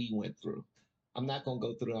of what we went through. I'm not gonna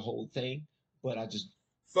go through the whole thing, but I just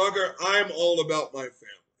Fucker, I'm all about my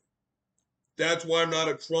family. That's why I'm not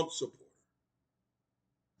a Trump supporter.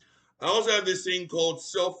 I also have this thing called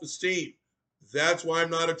self-esteem. That's why I'm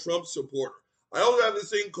not a Trump supporter. I also have this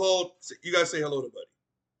thing called, you guys say hello to Buddy.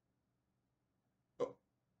 Oh.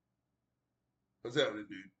 What's happening,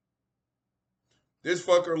 dude? This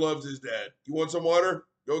fucker loves his dad. You want some water?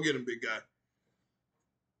 Go get him, big guy.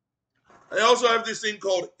 I also have this thing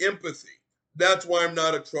called empathy. That's why I'm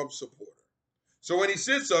not a Trump supporter. So when he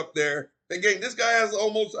sits up there, again, this guy has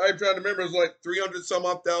almost, I'm trying to remember, it's like 300 some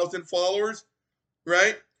odd thousand followers,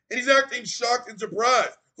 right? And he's acting shocked and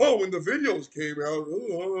surprised. Oh, when the videos came out,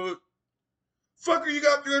 fucker, you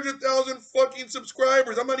got 300,000 fucking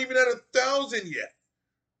subscribers. I'm not even at 1,000 yet,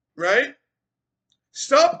 right?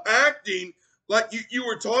 Stop acting like you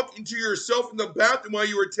were talking to yourself in the bathroom while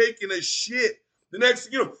you were taking a shit The next,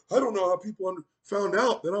 I don't know how people found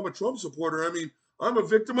out that I'm a Trump supporter. I mean, I'm a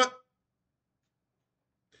victim of.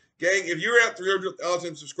 Gang, if you're at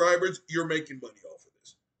 300,000 subscribers, you're making money off of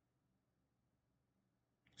this.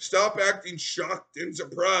 Stop acting shocked and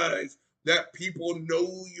surprised that people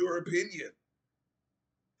know your opinion.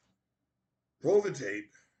 Roll the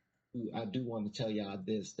tape. I do want to tell y'all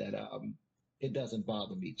this, that it doesn't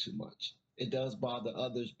bother me too much. It does bother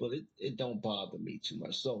others, but it don't bother me too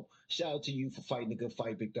much. So shout out to you for fighting a good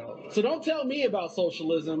fight, big dog. So don't tell me about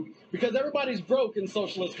socialism, because everybody's broke in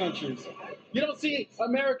socialist countries. You don't see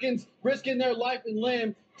Americans risking their life and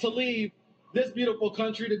limb to leave this beautiful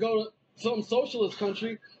country to go to some socialist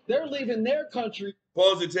country. They're leaving their country.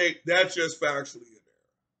 Pause the tape. That's just factually in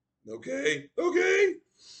there. Okay? Okay?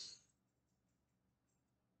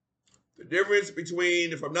 The difference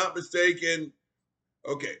between, if I'm not mistaken,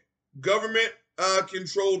 okay, government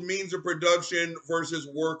controlled means of production versus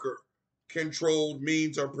worker controlled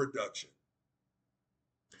means of production.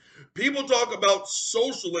 People talk about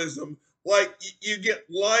socialism like you get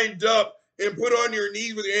lined up and put on your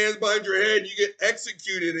knees with your hands behind your head and you get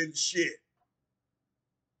executed and shit.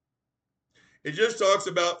 It just talks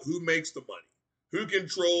about who makes the money, who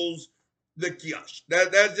controls the kiosk.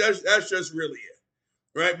 That's just really it,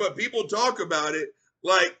 right? But people talk about it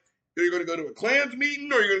like you're going to go to a Klans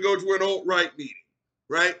meeting or you're going to go to an alt-right meeting,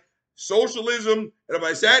 right? Socialism, and if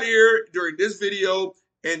I sat here during this video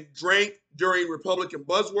and drank during Republican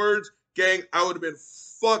buzzwords, gang, I would have been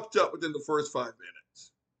fucked up within the first 5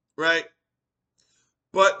 minutes, right?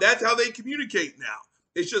 But that's how they communicate now.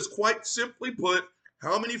 It's just quite simply put,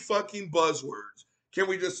 how many fucking buzzwords can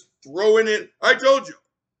we just throw in it? I told you.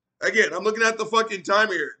 Again, I'm looking at the fucking time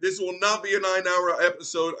here. This will not be a 9-hour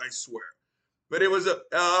episode, I swear. But it was a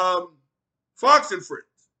Fox and Friends,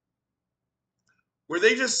 where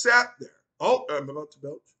they just sat there. Oh, I'm about to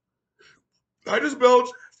belch. I just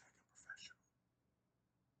belched.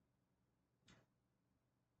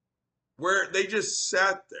 Where they just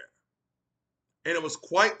sat there. And it was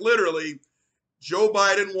quite literally, Joe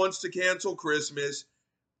Biden wants to cancel Christmas.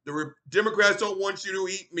 The Democrats don't want you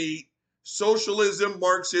to eat meat. Socialism,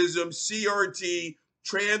 Marxism, CRT,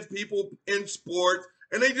 trans people in sports.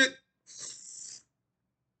 And they just...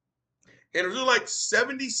 And it was like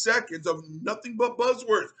 70 seconds of nothing but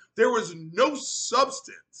buzzwords. There was no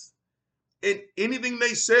substance in anything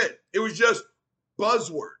they said. It was just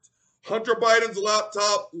buzzwords. Hunter Biden's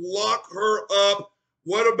laptop, lock her up.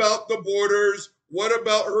 What about the borders? What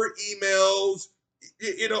about her emails?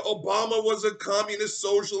 Obama was a communist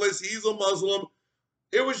socialist. He's a Muslim.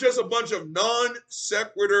 It was just a bunch of non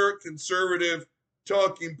sequitur conservative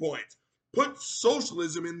talking points. Put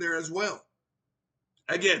socialism in there as well.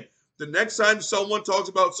 Again, the next time someone talks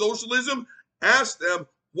about socialism, ask them,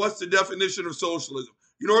 what's the definition of socialism?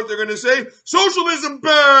 You know what they're going to say? Socialism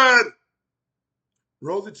bad!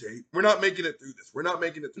 Roll the tape. We're not making it through this. We're not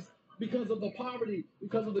making it through. Because of the poverty,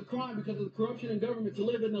 because of the crime, because of the corruption in government, to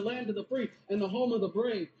live in the land of the free and the home of the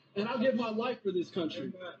brave. And I'll give my life for this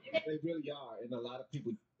country. They really are, and a lot of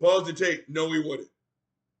people. Pause the tape. No, he wouldn't.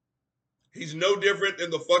 He's no different than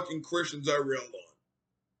the fucking Christians I railed on.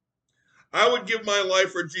 I would give my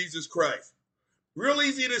life for Jesus Christ. Real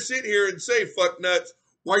easy to sit here and say fuck nuts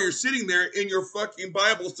while you're sitting there in your fucking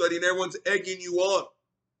Bible study and everyone's egging you on.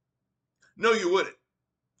 No, you wouldn't.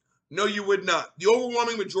 No, you would not. The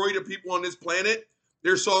overwhelming majority of people on this planet,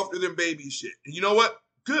 they're softer than baby shit. And you know what?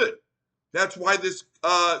 Good. That's why this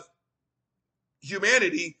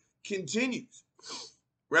humanity continues.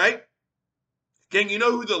 Right? Gang, you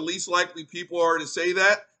know who the least likely people are to say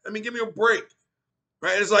that? I mean, give me a break.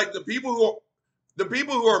 Right? It's like the people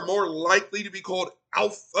who are more likely to be called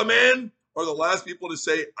alpha men are the last people to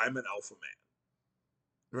say, I'm an alpha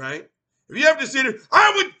man. Right? If you have to sit here,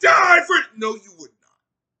 I would die for it. No, you would not.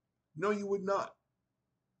 No, you would not.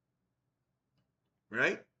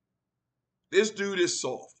 Right? This dude is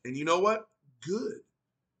soft. And you know what? Good.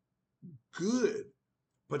 Good.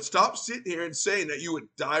 But stop sitting here and saying that you would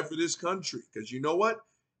die for this country. Because you know what?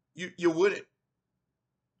 You wouldn't.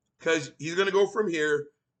 Because he's going to go from here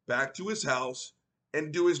back to his house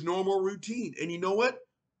and do his normal routine. And you know what?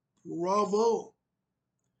 Bravo.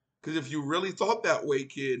 Because if you really thought that way,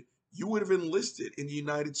 kid, you would have enlisted in the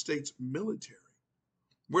United States military,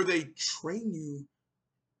 where they train you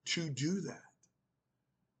to do that.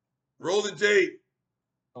 Roll the tape.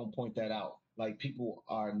 Don't point that out. Like,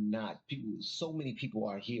 so many people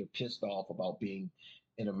are here pissed off about being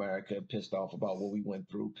in America, pissed off about what we went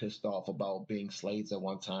through, pissed off about being slaves at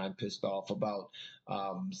one time, pissed off about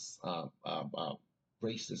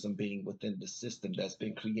racism being within the system that's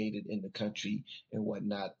been created in the country and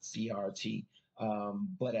whatnot, CRT.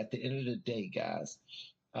 But at the end of the day, guys,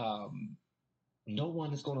 no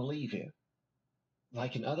one is going to leave here.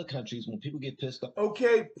 Like in other countries, when people get pissed off,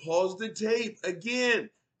 Okay, pause the tape. Again,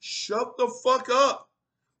 shut the fuck up.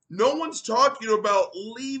 No one's talking about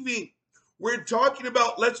leaving. We're talking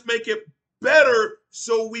about let's make it better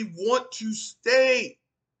so we want to stay.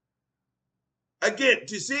 Again,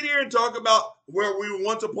 to sit here and talk about where we were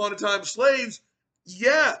once upon a time slaves,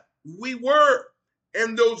 yeah, we were.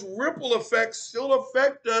 And those ripple effects still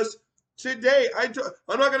affect us today. I'm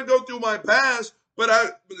not going to go through my past, but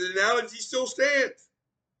the analogy still stands.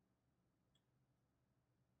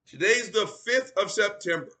 Today's the 5th of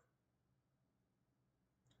September.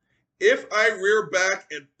 If I rear back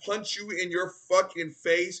and punch you in your fucking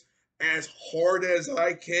face as hard as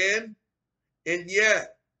I can, and yeah,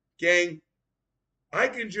 gang, I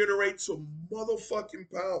can generate some motherfucking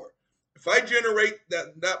power. If I generate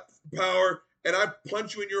that power and I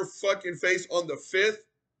punch you in your fucking face on the 5th,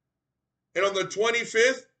 and on the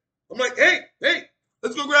 25th, I'm like, hey,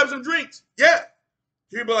 let's go grab some drinks. Yeah.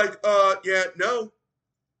 You'd be like, yeah, no.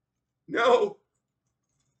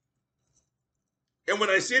 And when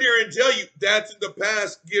I sit here and tell you that's in the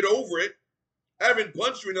past, get over it. I haven't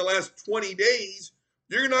punched you in the last 20 days.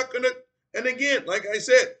 You're not going to, and again, like I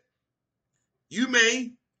said, you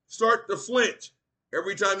may start to flinch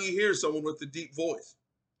every time you hear someone with a deep voice.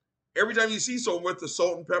 Every time you see someone with a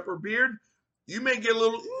salt and pepper beard, you may get a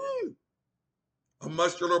little, a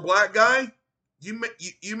muscular black guy, you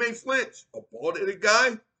may flinch. A bald-headed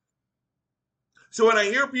guy. So when I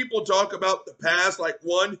hear people talk about the past, like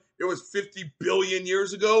one, it was 50 billion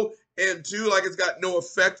years ago, and two, like it's got no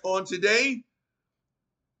effect on today.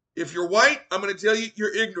 If you're white, I'm going to tell you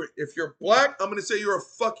you're ignorant. If you're black, I'm going to say you're a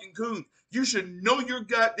fucking coon. You should know your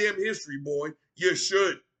goddamn history, boy. You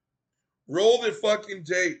should. Roll the fucking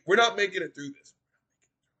tape. We're not making it through this.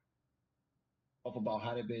 about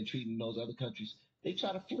how they've been treating those other countries, they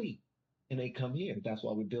try to flee and they come here. That's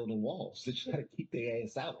why we're building walls. They try to keep their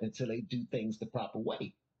ass out until they do things the proper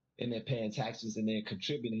way. And they're paying taxes and they're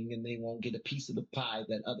contributing, and they won't get a piece of the pie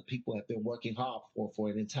that other people have been working hard for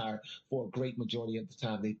a great majority of the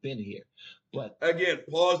time they've been here. But again,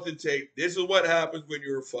 pause the tape. This is what happens when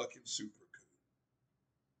you're a fucking super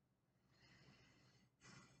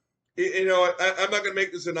coon. You know, I'm not gonna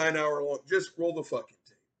make this a 9-hour long. Just roll the fucking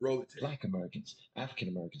tape. Roll the tape. Black Americans, African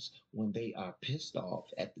Americans, when they are pissed off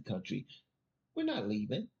at the country, we're not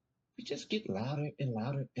leaving. We just get louder and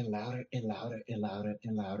louder and louder and louder and louder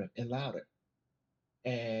and louder and louder.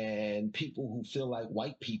 And people who feel like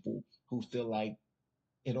white people, who feel like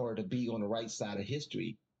in order to be on the right side of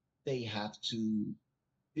history, they have to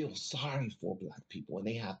feel sorry for black people, and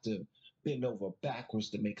they have to bend over backwards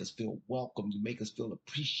to make us feel welcome, to make us feel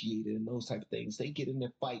appreciated, and those type of things. They get in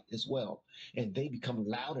their fight as well, and they become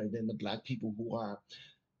louder than the black people who are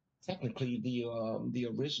technically the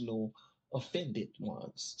original offended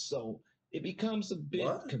ones. So it becomes a bit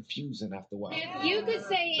confusing after a while. If you could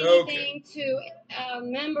say anything to a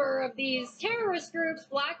member of these terrorist groups,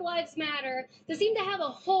 Black Lives Matter, they seem to have a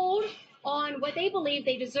hold on what they believe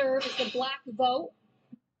they deserve is the black vote.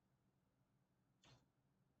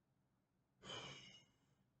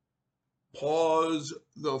 Pause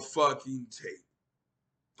the fucking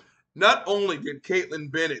tape. Not only did Caitlin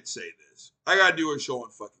Bennett say this, I gotta do a show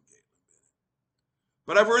on fucking Caitlin Bennett,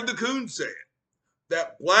 but I've heard the coons say it,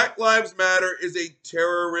 that Black Lives Matter is a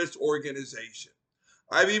terrorist organization.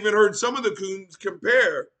 I've even heard some of the coons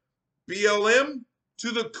compare BLM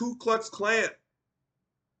to the Ku Klux Klan.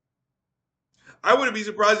 I wouldn't be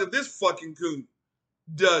surprised if this fucking coon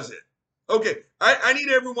does it. Okay, I need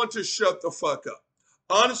everyone to shut the fuck up.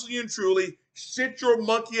 Honestly and truly, sit your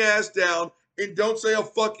monkey ass down and don't say a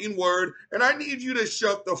fucking word, and I need you to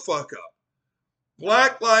shut the fuck up.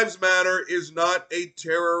 Black Lives Matter is not a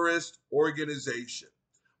terrorist organization.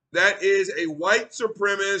 That is a white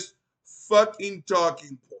supremacist fucking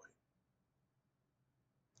talking point.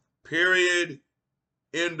 Period.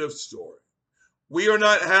 End of story. We are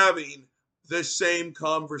not having the same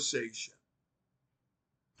conversation.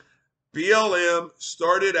 BLM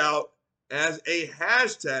started out as a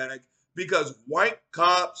hashtag because white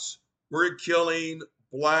cops were killing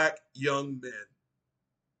black young men.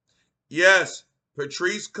 Yes,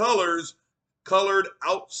 Patrisse Cullors colored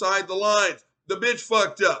outside the lines. The bitch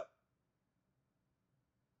fucked up.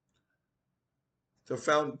 The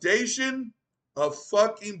foundation of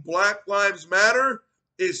fucking Black Lives Matter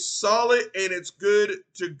is solid and it's good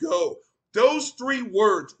to go. Those 3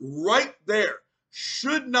 words right there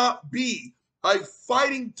should not be a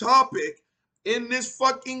fighting topic in this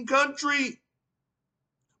fucking country.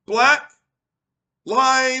 Black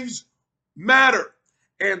Lives Matter.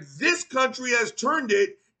 And this country has turned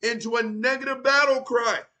it into a negative battle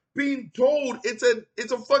cry, being told it's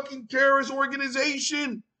a fucking terrorist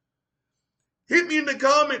organization. Hit me in the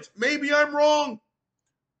comments. Maybe I'm wrong.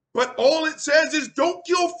 But all it says is don't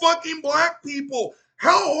kill fucking black people.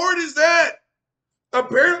 How hard is that?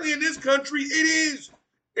 Apparently in this country it is.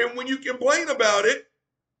 And when you complain about it,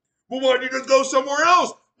 well, why don't you just go somewhere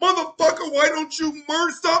else? Motherfucker, why don't you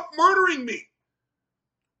stop murdering me?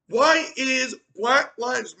 Why is Black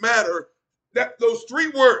Lives Matter, that those 3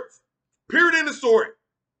 words, period in the story,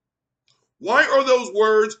 why are those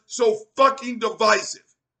words so fucking divisive?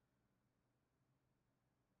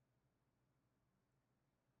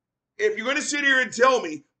 If you're going to sit here and tell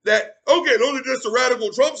me that, okay, those are just the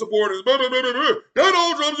radical Trump supporters, blah, blah, blah, blah, blah, not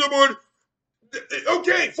all Trump supporters,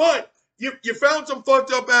 okay, fine. You found some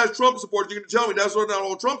fucked up ass Trump supporters. You're going to tell me that's not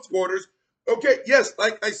all Trump supporters. Okay, yes,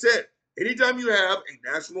 like I said, anytime you have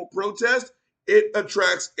a national protest, it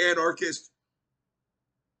attracts anarchists.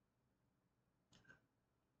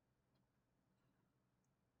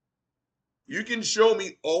 You can show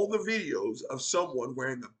me all the videos of someone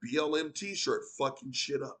wearing a BLM t-shirt fucking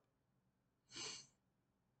shit up.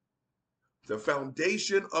 The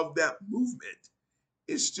foundation of that movement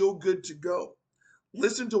is still good to go.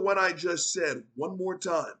 Listen to what I just said one more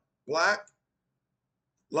time. Black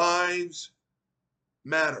Lives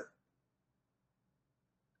Matter.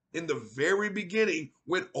 In the very beginning,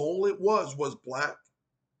 when all it was Black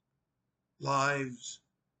Lives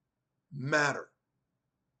Matter.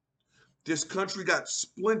 This country got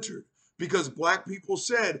splintered because black people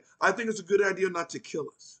said, I think it's a good idea not to kill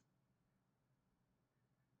us.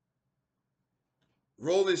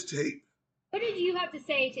 Roll this tape. What did you have to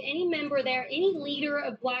say to any member there, any leader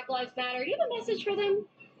of Black Lives Matter? Do you have a message for them?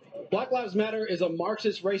 Black Lives Matter is a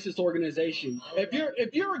Marxist racist organization.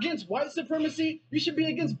 If you're against white supremacy, you should be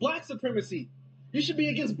against black supremacy. You should be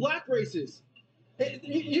against black racists.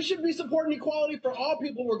 You should be supporting equality for all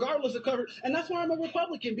people, regardless of color. And that's why I'm a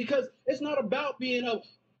Republican, because it's not about being a...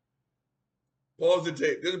 Pause the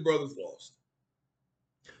tape. This brother's lost.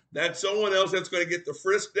 That's someone else that's going to get the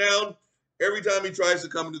frisk down every time he tries to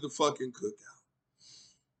come into the fucking cookout.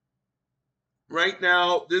 Right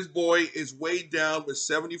now, this boy is weighed down with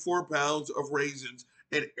 74 pounds of raisins.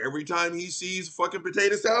 And every time he sees fucking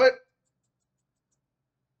potato salad,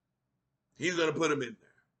 he's going to put them in there.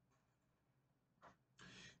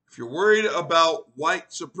 If you're worried about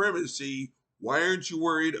white supremacy, why aren't you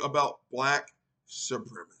worried about black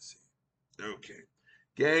supremacy? Okay.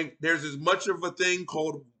 Gang, there's as much of a thing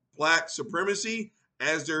called black supremacy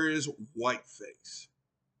as there is whiteface.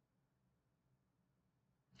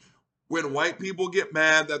 When white people get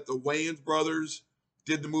mad that the Wayans brothers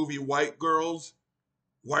did the movie White Girls,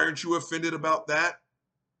 why aren't you offended about that?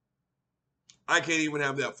 I can't even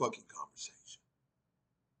have that fucking conversation.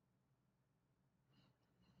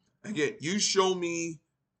 Again, you show me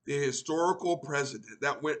the historical precedent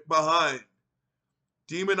that went behind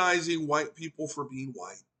demonizing white people for being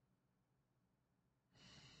white.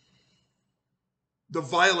 The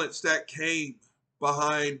violence that came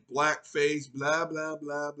behind blackface, blah, blah,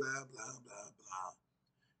 blah, blah, blah, blah, blah.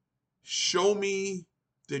 Show me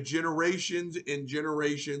the generations and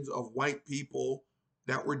generations of white people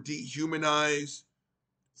that were dehumanized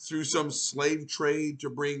through some slave trade to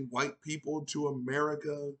bring white people to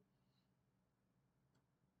America.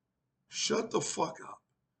 Shut the fuck up.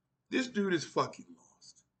 This dude is fucking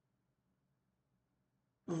lost.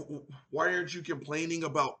 Why aren't you complaining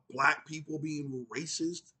about black people being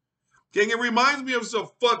racist? Gang, it reminds me of some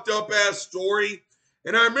fucked up ass story.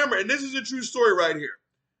 And I remember, and this is a true story right here.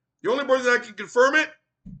 The only person that can confirm it,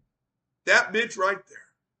 that bitch right there.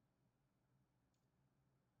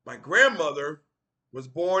 My grandmother was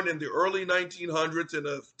born in the early 1900s in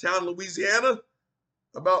a town, Louisiana,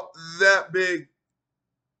 about that big.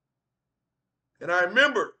 And I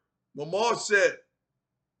remember Mama said,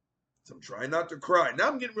 so I'm trying not to cry. Now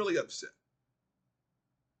I'm getting really upset.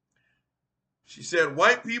 She said,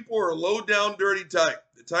 white people are a low-down, dirty type.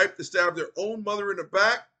 The type to stab their own mother in the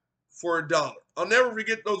back for $1. I'll never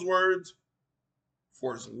forget those words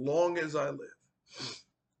for as long as I live.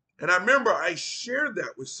 And I remember I shared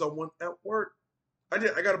that with someone at work. I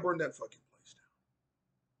got to burn that fucking place down.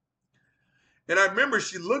 And I remember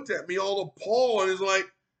she looked at me all appalled and is like,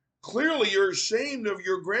 clearly you're ashamed of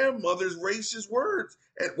your grandmother's racist words.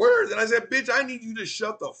 And I said, bitch, I need you to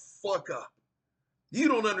shut the fuck up. You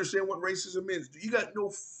don't understand what racism is. You got no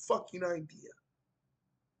fucking idea.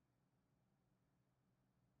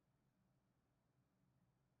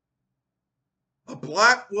 A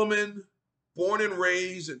black woman born and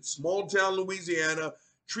raised in small town Louisiana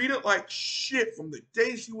treated like shit from the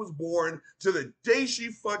day she was born to the day she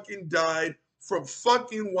fucking died from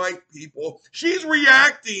fucking white people. She's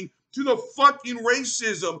reacting to the fucking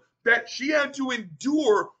racism that she had to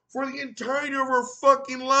endure for the entirety of her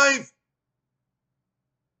fucking life.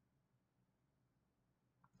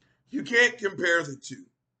 You can't compare the two.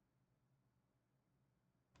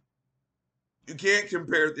 You can't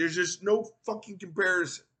compare. There's just no fucking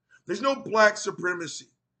comparison. There's no black supremacy.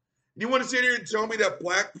 You want to sit here and tell me that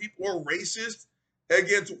black people are racist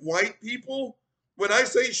against white people? When I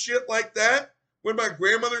say shit like that, when my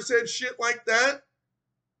grandmother said shit like that,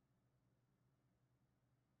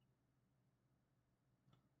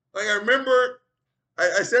 like I remember,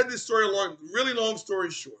 I said this story really long story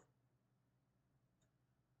short.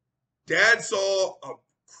 Dad saw a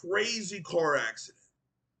crazy car accident.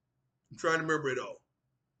 I'm trying to remember it all.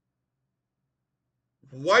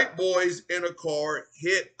 White boys in a car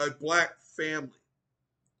hit a black family.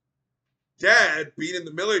 Dad, being in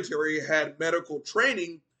the military, had medical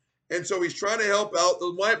training, and so he's trying to help out.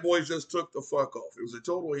 The white boys just took the fuck off. It was a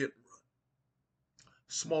total hit and run.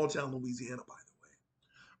 Small town Louisiana, by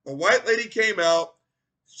the way. A white lady came out.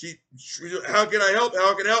 She how can I help?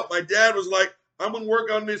 How can I help? My dad was like, I'm going to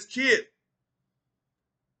work on this kid.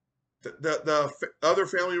 The other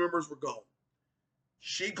family members were gone.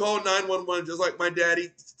 She called 911 just like my daddy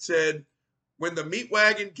said. When the meat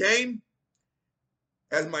wagon came,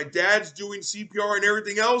 as my dad's doing CPR and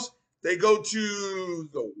everything else, they go to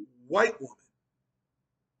the white woman.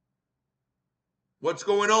 What's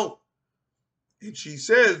going on? And she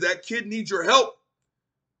says, that kid needs your help.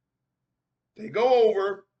 They go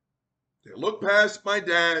over, they look past my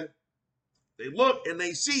dad, they look and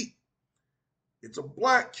they see it's a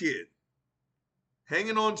black kid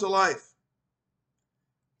hanging on to life.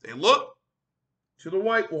 They look to the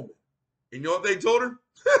white woman. And you know what they told her?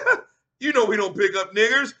 You know we don't pick up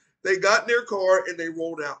niggers. They got in their car and they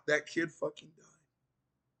rolled out. That kid fucking died.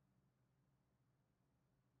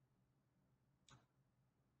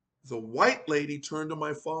 The white lady turned to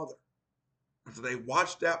my father after they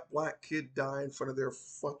watched that black kid die in front of their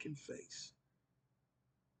fucking face.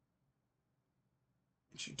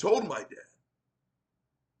 And she told my dad,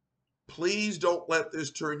 please don't let this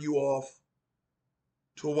turn you off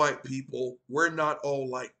to white people. We're not all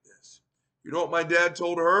like this. You know what my dad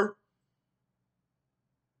told her?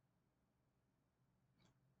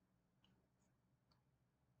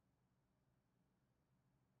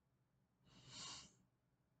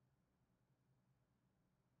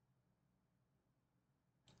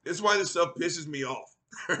 This is why this stuff pisses me off.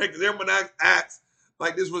 Because everyone acts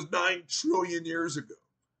like this was 9 trillion years ago.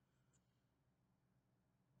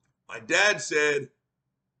 My dad said,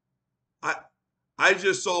 I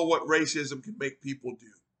just saw what racism can make people do.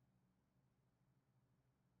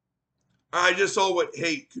 I just saw what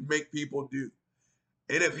hate could make people do.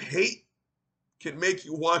 And if hate can make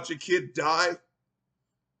you watch a kid die,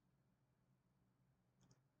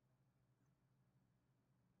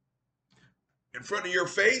 in front of your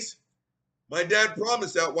face, my dad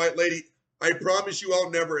promised that white lady, I promise you I'll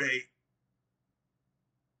never hate.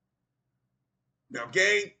 Now,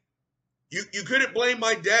 gang, you couldn't blame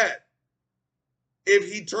my dad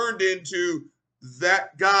if he turned into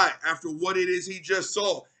that guy after what it is he just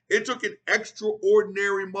saw. It took an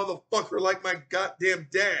extraordinary motherfucker like my goddamn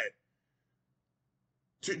dad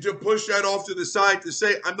to push that off to the side to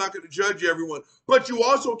say, I'm not going to judge everyone. But you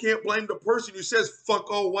also can't blame the person who says, fuck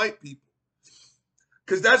all white people.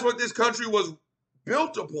 Because that's what this country was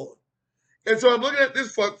built upon. And so I'm looking at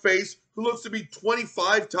this fuck face who looks to be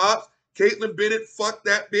 25 tops. Caitlin Bennett, fuck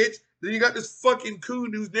that bitch. Then you got this fucking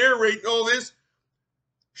coon who's narrating all this.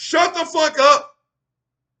 Shut the fuck up.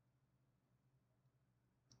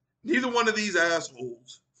 Neither one of these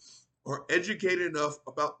assholes are educated enough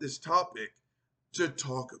about this topic to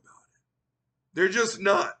talk about it. They're just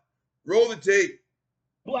not. Roll the tape.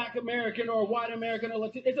 Black American or white American or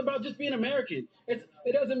Latino. It's about just being American. It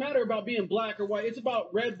doesn't matter about being black or white. It's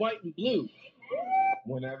about red, white, and blue.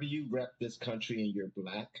 Whenever you rep this country and you're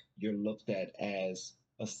black, you're looked at as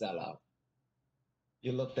a sellout.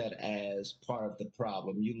 You're looked at as part of the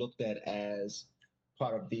problem. You're looked at as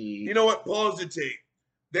part of the... You know what? Pause the tape.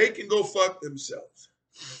 They can go fuck themselves.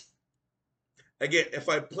 Again, if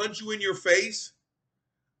I punch you in your face,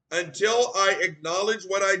 until I acknowledge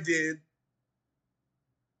what I did,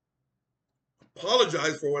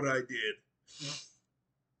 apologize for what I did,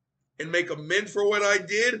 and make amends for what I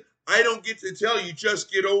did, I don't get to tell you,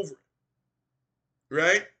 just get over it.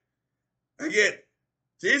 Right? Again,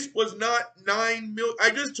 this was not 9 million.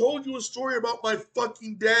 I just told you a story about my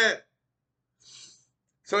fucking dad.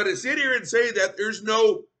 So to sit here and say that there's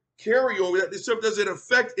no carryover, that this stuff doesn't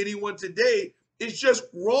affect anyone today, is just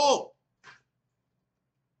wrong.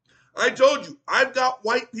 I told you, I've got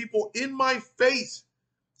white people in my face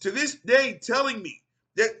to this day telling me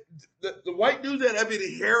that the white dudes that have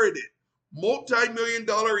inherited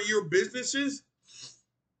multi-million-dollar a year businesses,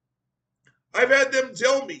 I've had them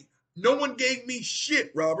tell me, no one gave me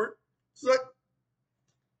shit, Robert. It's like,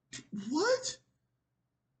 what?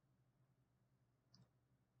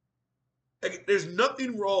 Like, there's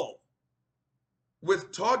nothing wrong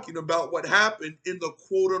with talking about what happened in the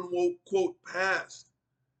quote-unquote past.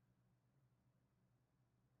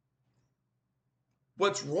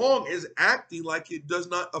 What's wrong is acting like it does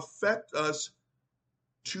not affect us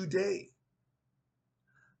today.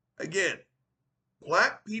 Again,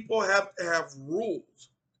 black people have to have rules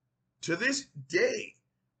to this day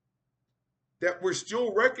that we're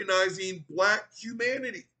still recognizing black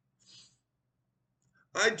humanity.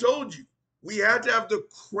 I told you, we had to have the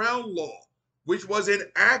Crown Law, which was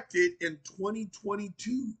enacted in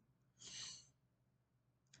 2022,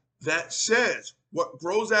 that says what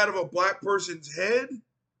grows out of a black person's head,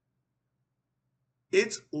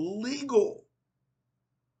 it's legal.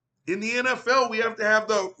 In the NFL, we have to have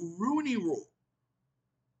the Rooney Rule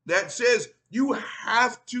that says you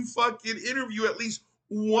have to fucking interview at least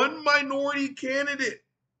one minority candidate.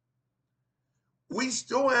 We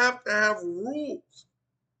still have to have rules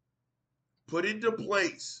put into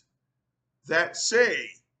place that say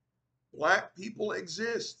black people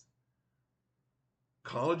exist.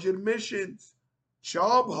 College admissions,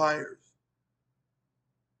 job hires.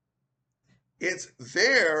 It's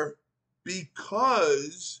there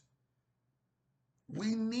because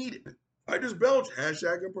we need it. I just belch,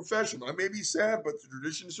 hashtag unprofessional. I may be sad, but the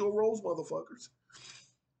tradition still rolls, motherfuckers.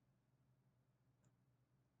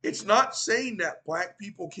 It's not saying that black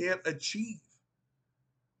people can't achieve.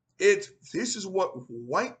 This is what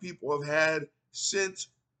white people have had since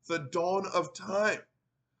the dawn of time.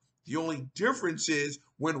 The only difference is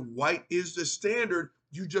when white is the standard,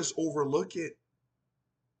 you just overlook it.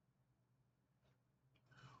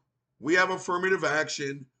 We have affirmative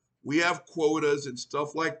action. We have quotas and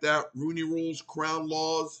stuff like that, Rooney rules, Crown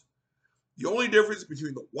laws. The only difference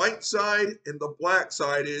between the white side and the black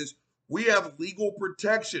side is we have legal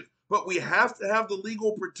protection, but we have to have the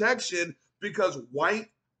legal protection because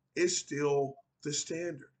white is still the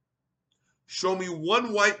standard. Show me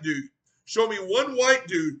one white dude. Show me one white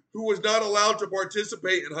dude who was not allowed to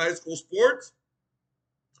participate in high school sports,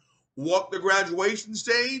 walk the graduation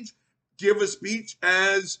stage, give a speech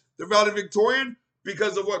as the valedictorian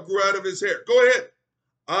because of what grew out of his hair. Go ahead.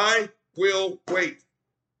 I will wait.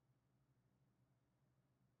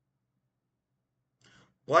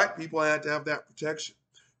 Black people had to have that protection.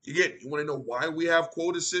 You want to know why we have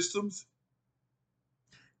quota systems?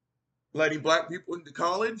 Letting black people into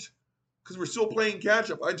college? Because we're still playing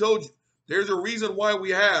catch up. I told you, there's a reason why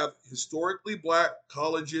we have historically black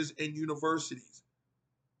colleges and universities.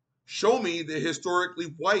 Show me the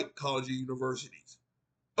historically white college and universities.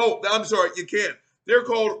 Oh, I'm sorry, you can't. They're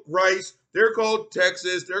called Rice, they're called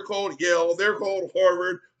Texas, they're called Yale, they're called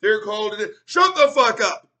Harvard, they're called... Shut the fuck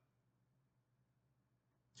up!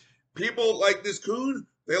 People like this coon,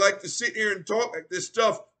 they like to sit here and talk like this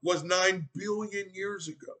stuff was 9 billion years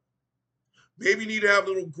ago. Maybe you need to have a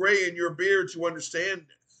little gray in your beard to understand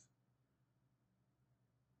this.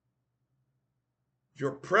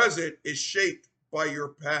 Your present is shaped by your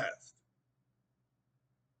past.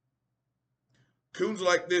 Coons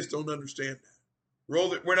like this don't understand that.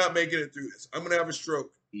 Roll it. We're not making it through this. I'm gonna have a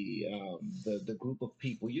stroke. The group of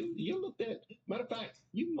people you looked at. Matter of fact,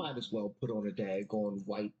 you might as well put on a daggone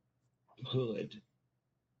white hood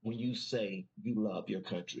when you say you love your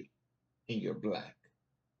country and you're black.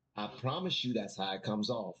 I promise you that's how it comes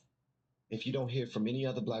off. If you don't hear from any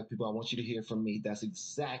other black people, I want you to hear from me. That's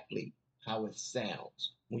exactly how it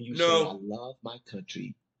sounds when you say I love my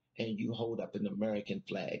country and you hold up an American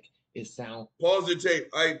flag. It sounds... Pause the tape.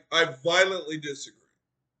 I violently disagree.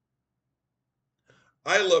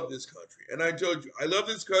 I love this country. And I told you, I love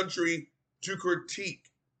this country to critique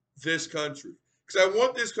this country. Because I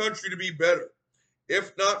want this country to be better.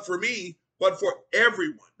 If not for me, but for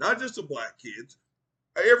everyone. Not just the black kids.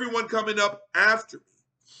 Everyone coming up after me.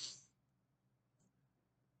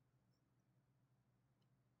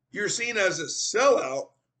 You're seen as a sellout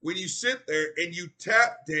when you sit there and you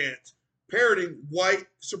tap dance parroting white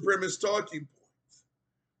supremacist talking points.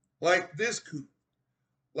 Like this coon.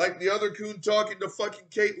 Like the other coon talking to fucking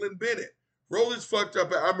Caitlyn Bennett. Roll this fucked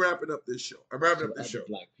up. I'm wrapping up this show. Black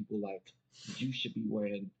people like, you should be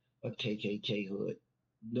wearing a KKK hood.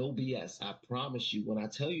 No BS. I promise you, when I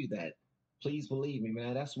tell you that, Please believe me,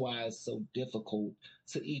 man. That's why it's so difficult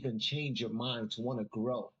to even change your mind to want to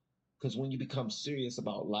grow. Because when you become serious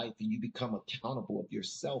about life and you become accountable of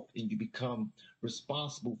yourself and you become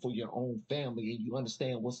responsible for your own family and you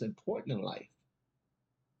understand what's important in life,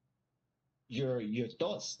 your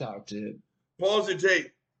thoughts start to Pause the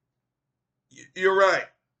tape. You're right.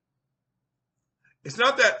 It's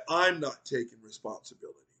not that I'm not taking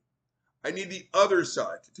responsibility. I need the other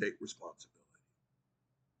side to take responsibility.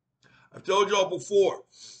 I've told y'all before,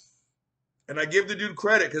 and I give the dude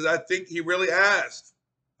credit because I think he really asked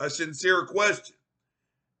a sincere question.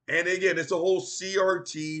 And again, it's a whole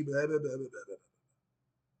CRT, blah, blah, blah, blah, blah.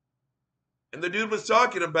 And the dude was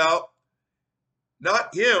talking about,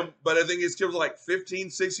 not him, but I think his kid was like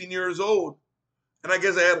 15, 16 years old. And I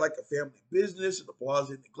guess I had like a family business in the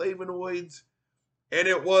Plaza and the Clavinoids. And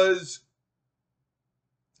it was,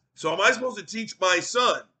 so am I supposed to teach my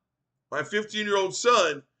son, my 15-year-old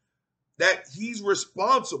son, that he's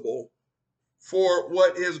responsible for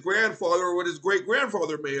what his grandfather or what his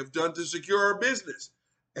great-grandfather may have done to secure our business?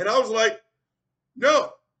 And I was like,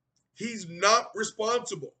 no, he's not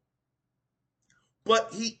responsible.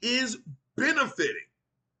 But he is benefiting.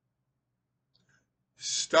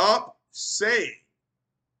 Stop saying,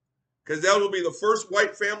 because that will be the first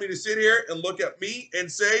white family to sit here and look at me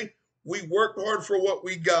and say, we worked hard for what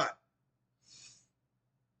we got.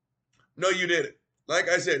 No, you didn't. Like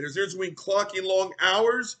I said, there's a difference between clocking long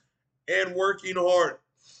hours and working hard.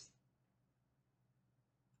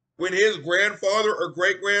 When his grandfather or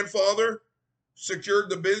great-grandfather secured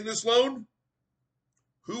the business loan,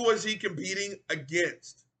 who was he competing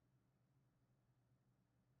against?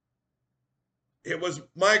 It was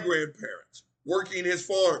my grandparents working his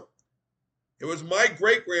farm. It was my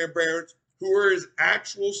great-grandparents who were his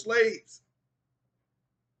actual slaves.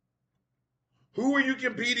 Who are you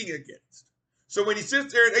competing against? So when he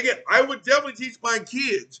sits there, and again, I would definitely teach my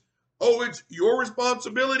kids, oh, it's your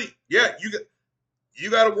responsibility. Yeah, you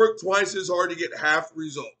got to work twice as hard to get half the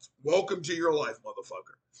results. Welcome to your life,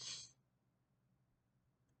 motherfucker.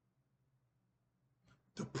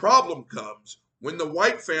 The problem comes when the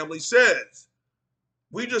white family says,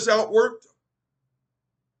 we just outworked them.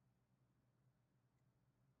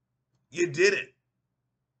 You didn't.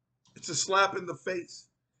 It's a slap in the face.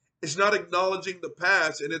 It's not acknowledging the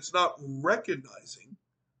past, and it's not recognizing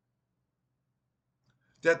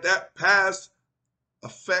that that past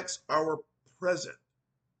affects our present.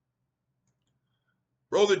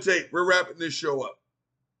 Roll the tape. We're wrapping this show up.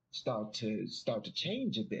 start to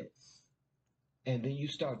change a bit. And then you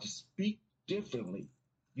start to speak differently.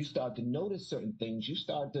 You start to notice certain things. You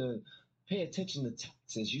start to pay attention to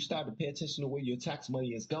taxes. You start to pay attention to where your tax money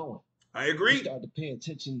is going. I You agree. start to pay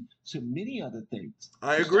attention to many other things.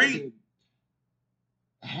 I You start agree.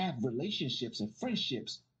 to have relationships and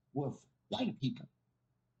friendships with white people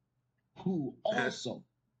who also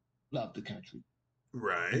love the country. And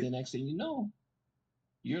Right. the next thing you know,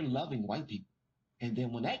 you're loving white people. And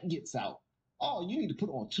then when that gets out, oh, you need to put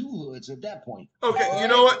on two hoods at that point. Okay, you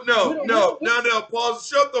know what? No, We no, don't- no, no. Pause.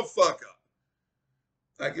 Shut the fuck up.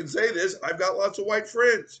 I can say this. I've got lots of white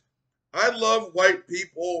friends. I love white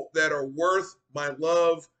people that are worth my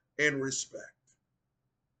love and respect.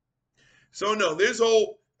 So no, this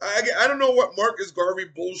whole I don't know what Marcus Garvey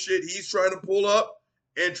bullshit he's trying to pull up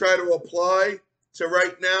and try to apply to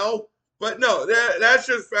right now, but no, that's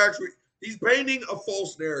just factually. He's painting a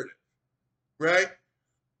false narrative, right?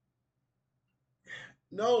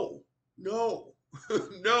 No, no,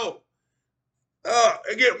 no.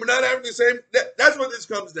 Again, we're not having the same. That's what this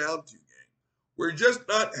comes down to, gang. We're just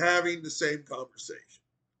not having the same conversation.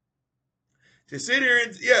 To sit here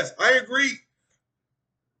and yes, I agree.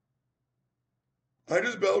 I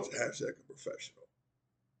just belch hashtag a professional.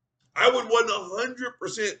 I would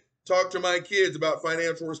 100% talk to my kids about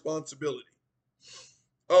financial responsibility.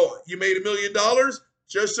 Oh, you made $1 million?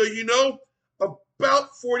 Just so you know,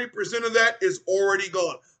 about 40% of that is already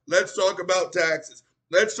gone. Let's talk about taxes.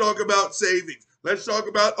 Let's talk about savings. Let's talk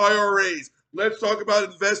about IRAs. Let's talk about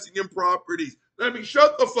investing in properties. I mean,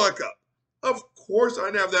 shut the fuck up. Of course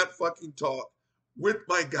I'd have that fucking talk with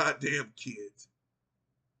my goddamn kids.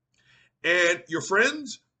 And your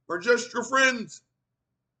friends are just your friends.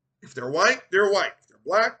 If they're white, they're white. If they're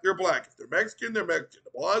black, they're black. If they're Mexican, they're Mexican.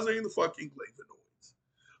 The Blase and the fucking Clavinoids.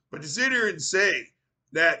 But to sit here and say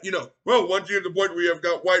that, well, once you get to the point where you've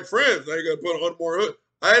got white friends, now you got to put on more hood.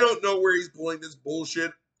 I don't know where he's pulling this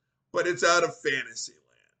bullshit, but it's out of fantasy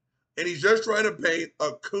land. And he's just trying to paint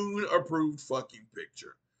a coon-approved fucking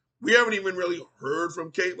picture. We haven't even really heard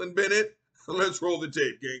from Caitlin Bennett. Let's roll the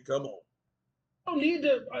tape, gang. Come on.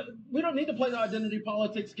 We don't need to play the identity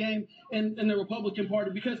politics game in the Republican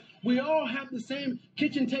Party, because we all have the same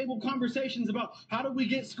kitchen table conversations about how do we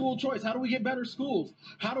get school choice, how do we get better schools,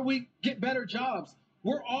 how do we get better jobs.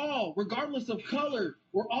 We're all, regardless of color,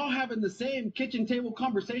 we're all having the same kitchen table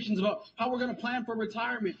conversations about how we're going to plan for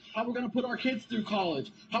retirement, how we're going to put our kids through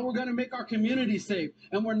college, how we're going to make our community safe,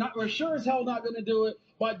 and we're sure as hell not going to do it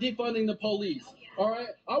by defunding the police. All right,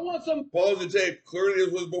 I want some. Pause the tape. Clearly,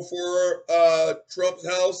 this was before Trump's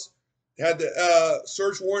house had the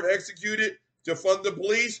search warrant executed to fund the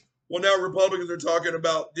police. Well, now Republicans are talking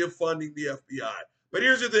about defunding the FBI. But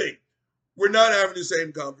here's the thing. We're not having the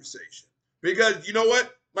same conversation. Because you know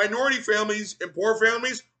what? Minority families and poor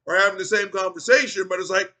families are having the same conversation, but it's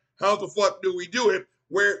like, how the fuck do we do it?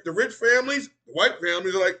 Where the rich families, the white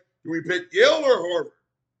families are like, do we pick Yale or Harvard?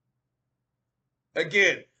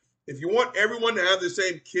 Again, if you want everyone to have the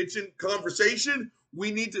same kitchen conversation,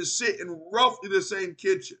 we need to sit in roughly the same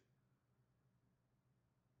kitchen.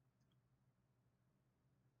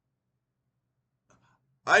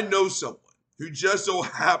 I know someone who just so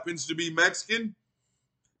happens to be Mexican.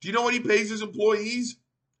 Do you know what he pays his employees?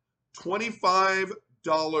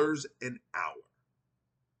 $25 an hour.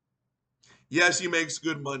 Yes, he makes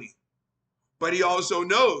good money. But he also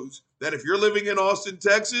knows that if you're living in Austin,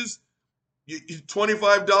 Texas,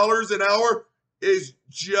 $25 an hour is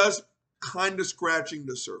just kind of scratching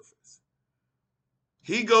the surface.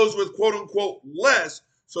 He goes with quote unquote less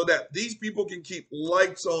so that these people can keep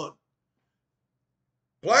lights on.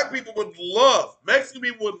 Black people would love, Mexican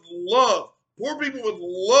people would love, poor people would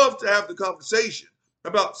love to have the conversation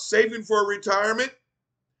about saving for a retirement,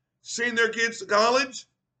 sending their kids to college.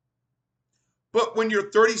 But when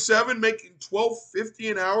you're 37 making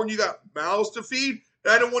 $12.50 an hour and you got mouths to feed,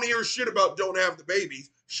 and I don't want to hear shit about don't have the babies.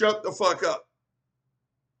 Shut the fuck up.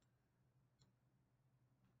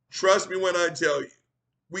 Trust me when I tell you,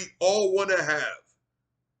 we all want to have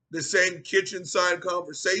the same kitchen side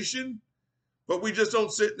conversation, but we just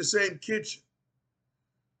don't sit in the same kitchen.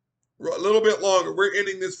 A little bit longer. We're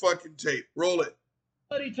ending this fucking tape. Roll it.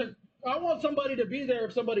 I want somebody to be there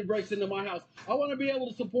if somebody breaks into my house. I want to be able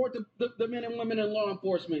to support the men and women in law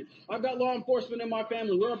enforcement. I've got law enforcement in my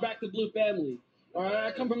family. We're a Back to Blue family. All right,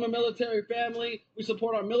 I come from a military family. We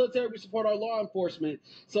support our military. We support our law enforcement.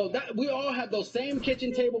 So that we all have those same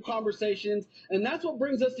kitchen table conversations, and that's what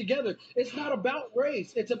brings us together. It's not about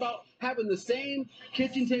race. It's about having the same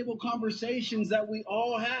kitchen table conversations that we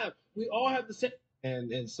all have. We all have the same.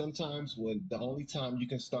 And sometimes when the only time you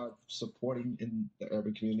can start supporting in the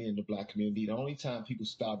urban community and the Black community, the only time people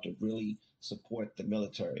start to really support the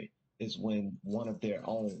military is when one of their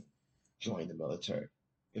own join the military.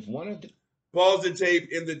 If one of the Pause the tape,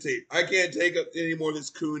 end the tape. I can't take up any more of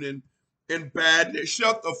this cooning and badness.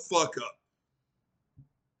 Shut the fuck up.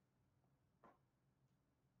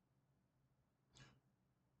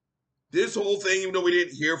 This whole thing, even though we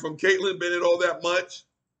didn't hear from Kaitlin Bennett all that much,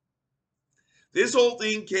 this whole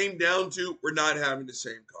thing came down to we're not having the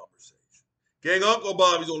same conversation. Gang, Uncle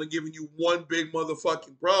Bobby's only giving you one big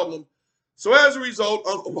motherfucking problem. So as a result,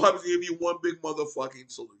 Uncle Bobby's giving you one big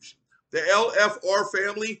motherfucking solution. The LFR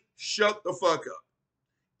family, shut the fuck up.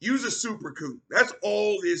 Use a super coon. That's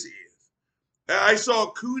all this is. I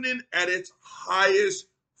saw cooning at its highest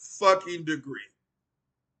fucking degree.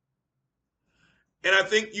 And I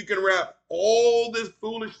think you can wrap all this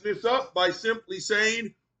foolishness up by simply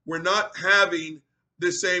saying we're not having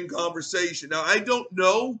the same conversation. Now, I don't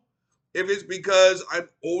know if it's because I'm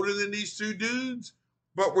older than these two dudes,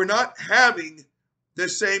 but we're not having the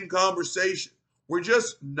same conversation. We're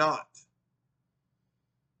just not.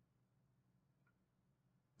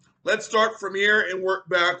 Let's start from here and work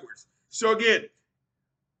backwards. So again,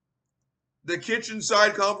 the kitchen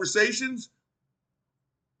side conversations,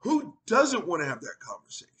 who doesn't want to have that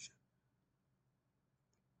conversation?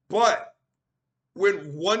 But when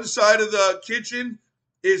one side of the kitchen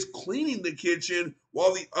is cleaning the kitchen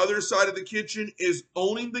while the other side of the kitchen is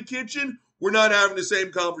owning the kitchen, we're not having the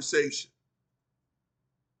same conversation.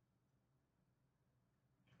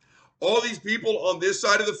 All these people on this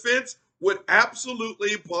side of the fence would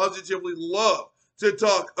absolutely positively love to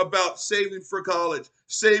talk about saving for college,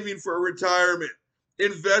 saving for retirement,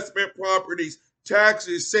 investment properties,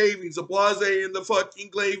 taxes, savings, a blase in the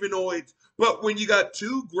fucking Glavinoids. But when you got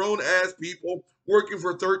two grown-ass people working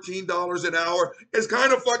for $13 an hour, it's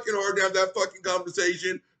kind of fucking hard to have that fucking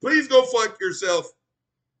conversation. Please go fuck yourself.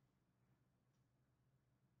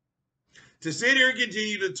 To sit here and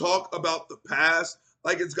continue to talk about the past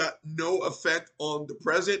like it's got no effect on the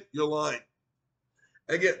present, you're lying.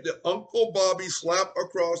 Again, the Uncle Bobby slap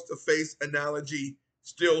across the face analogy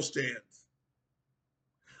still stands.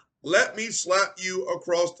 Let me slap you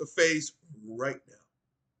across the face right now.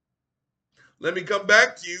 Let me come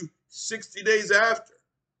back to you 60 days after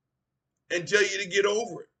and tell you to get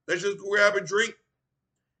over it. Let's just grab a drink.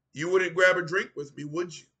 You wouldn't grab a drink with me,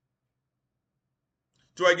 would you?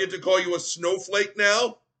 Do I get to call you a snowflake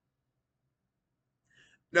now?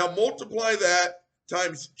 Now multiply that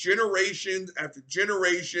times generation after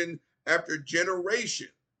generation after generation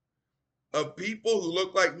of people who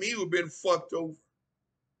look like me who've been fucked over.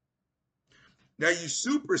 Now you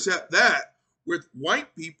superset that with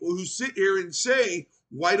white people who sit here and say,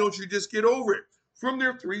 why don't you just get over it? From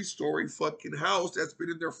their 3-story fucking house that's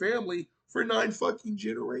been in their family for 9 fucking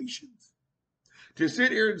generations. To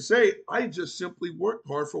sit here and say, I just simply worked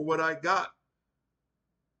hard for what I got.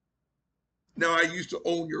 Now, I used to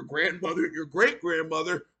own your grandmother and your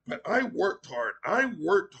great-grandmother, but I worked hard. I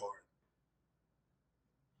worked hard.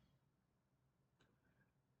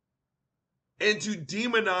 And to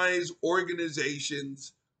demonize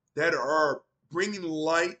organizations that are bringing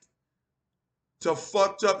light to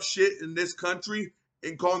fucked up shit in this country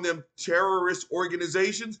and calling them terrorist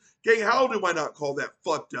organizations, okay, how do I not call that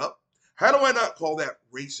fucked up? How do I not call that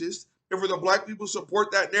racist? And for the black people to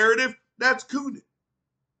support that narrative, that's cooning.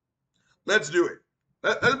 Let's do it.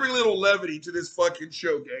 Let's bring a little levity to this fucking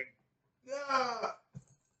show, gang. Yeah.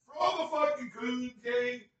 For all the fucking coons,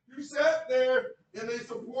 gang, who sat there and they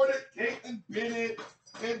supported Caitlin Bennett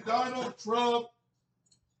and Donald Trump.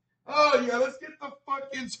 Oh, yeah, let's get the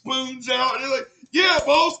fucking spoons out. And they're like, yeah,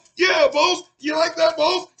 boss. Yeah, boss. You like that,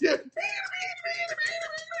 boss? Yeah.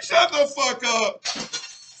 Shut the fuck up.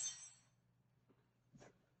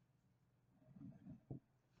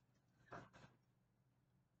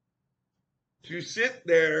 To sit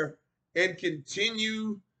there and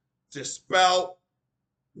continue to spout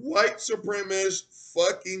white supremacist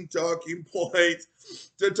fucking talking points,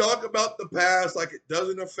 to talk about the past like it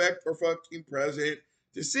doesn't affect our fucking present,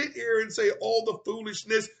 to sit here and say all the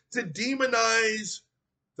foolishness, to demonize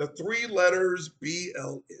the 3 letters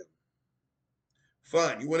BLM.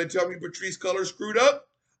 Fine, you want to tell me Patrisse Cullors screwed up?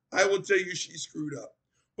 I will tell you she screwed up.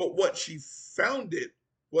 But what she founded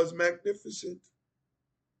was magnificent.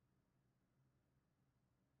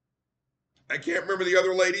 I can't remember the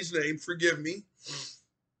other lady's name, forgive me.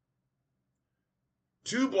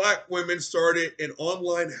 2 black women started an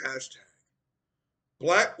online hashtag,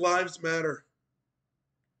 Black Lives Matter,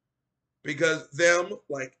 because them,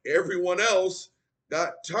 like everyone else,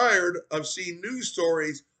 got tired of seeing news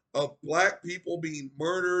stories of black people being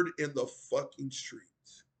murdered in the fucking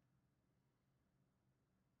streets.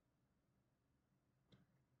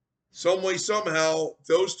 Some way, somehow,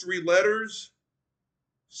 those 3 letters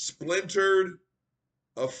splintered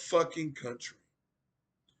a fucking country.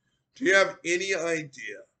 Do you have any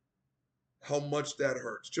idea how much that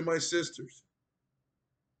hurts? To my sisters,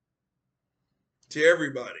 to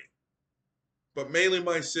everybody, but mainly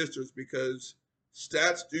my sisters, because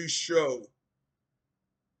stats do show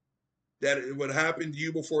that it would happen to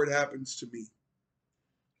you before it happens to me.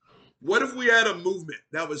 What if we had a movement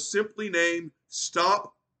that was simply named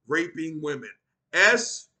Stop Raping Women?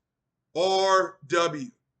 SRW.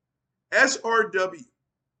 SRW.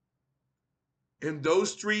 And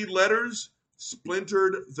those 3 letters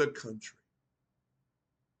splintered the country.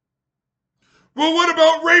 Well, what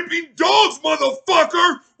about raping dogs,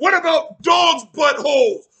 motherfucker? What about dogs'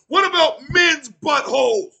 buttholes? What about men's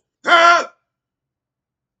buttholes? Huh?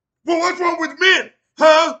 Well, what's wrong with men?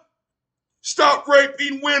 Huh? Stop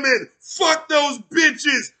raping women. Fuck those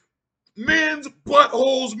bitches. Men's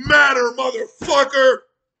buttholes matter, motherfucker.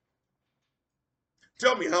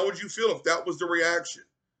 Tell me, how would you feel if that was the reaction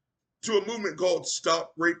to a movement called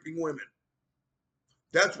Stop Raping Women?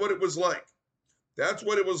 That's what it was like. That's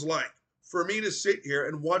what it was like for me to sit here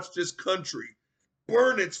and watch this country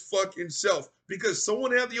burn its fucking self because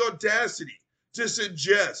someone had the audacity to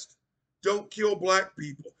suggest don't kill black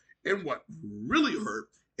people. And what really hurt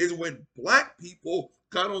is when black people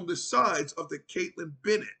got on the sides of the Caitlin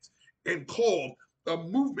Bennett and called a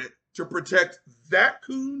movement to protect that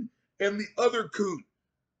coon and the other coon.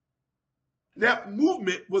 That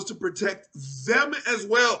movement was to protect them as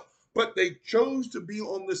well, but they chose to be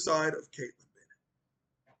on the side of Caitlin Bennett.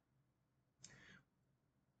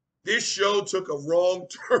 This show took a wrong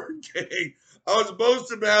turn, gang. I was supposed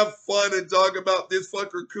to have fun and talk about this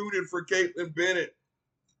fucker cooning for Caitlin Bennett.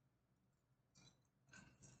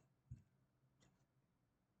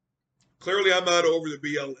 Clearly, I'm not over the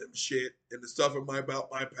BLM shit and the stuff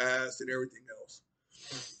about my past and everything else.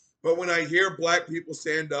 But when I hear black people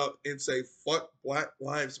stand up and say, fuck Black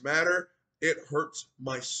Lives Matter, it hurts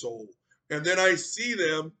my soul. And then I see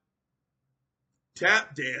them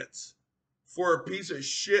tap dance for a piece of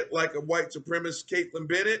shit like a white supremacist Caitlin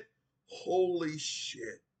Bennett, holy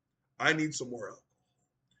shit. I need some more alcohol.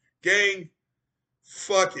 Gang,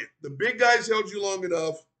 fuck it. The big guy's held you long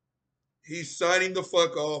enough. He's signing the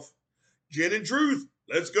fuck off. Gin and Truth,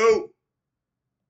 let's go.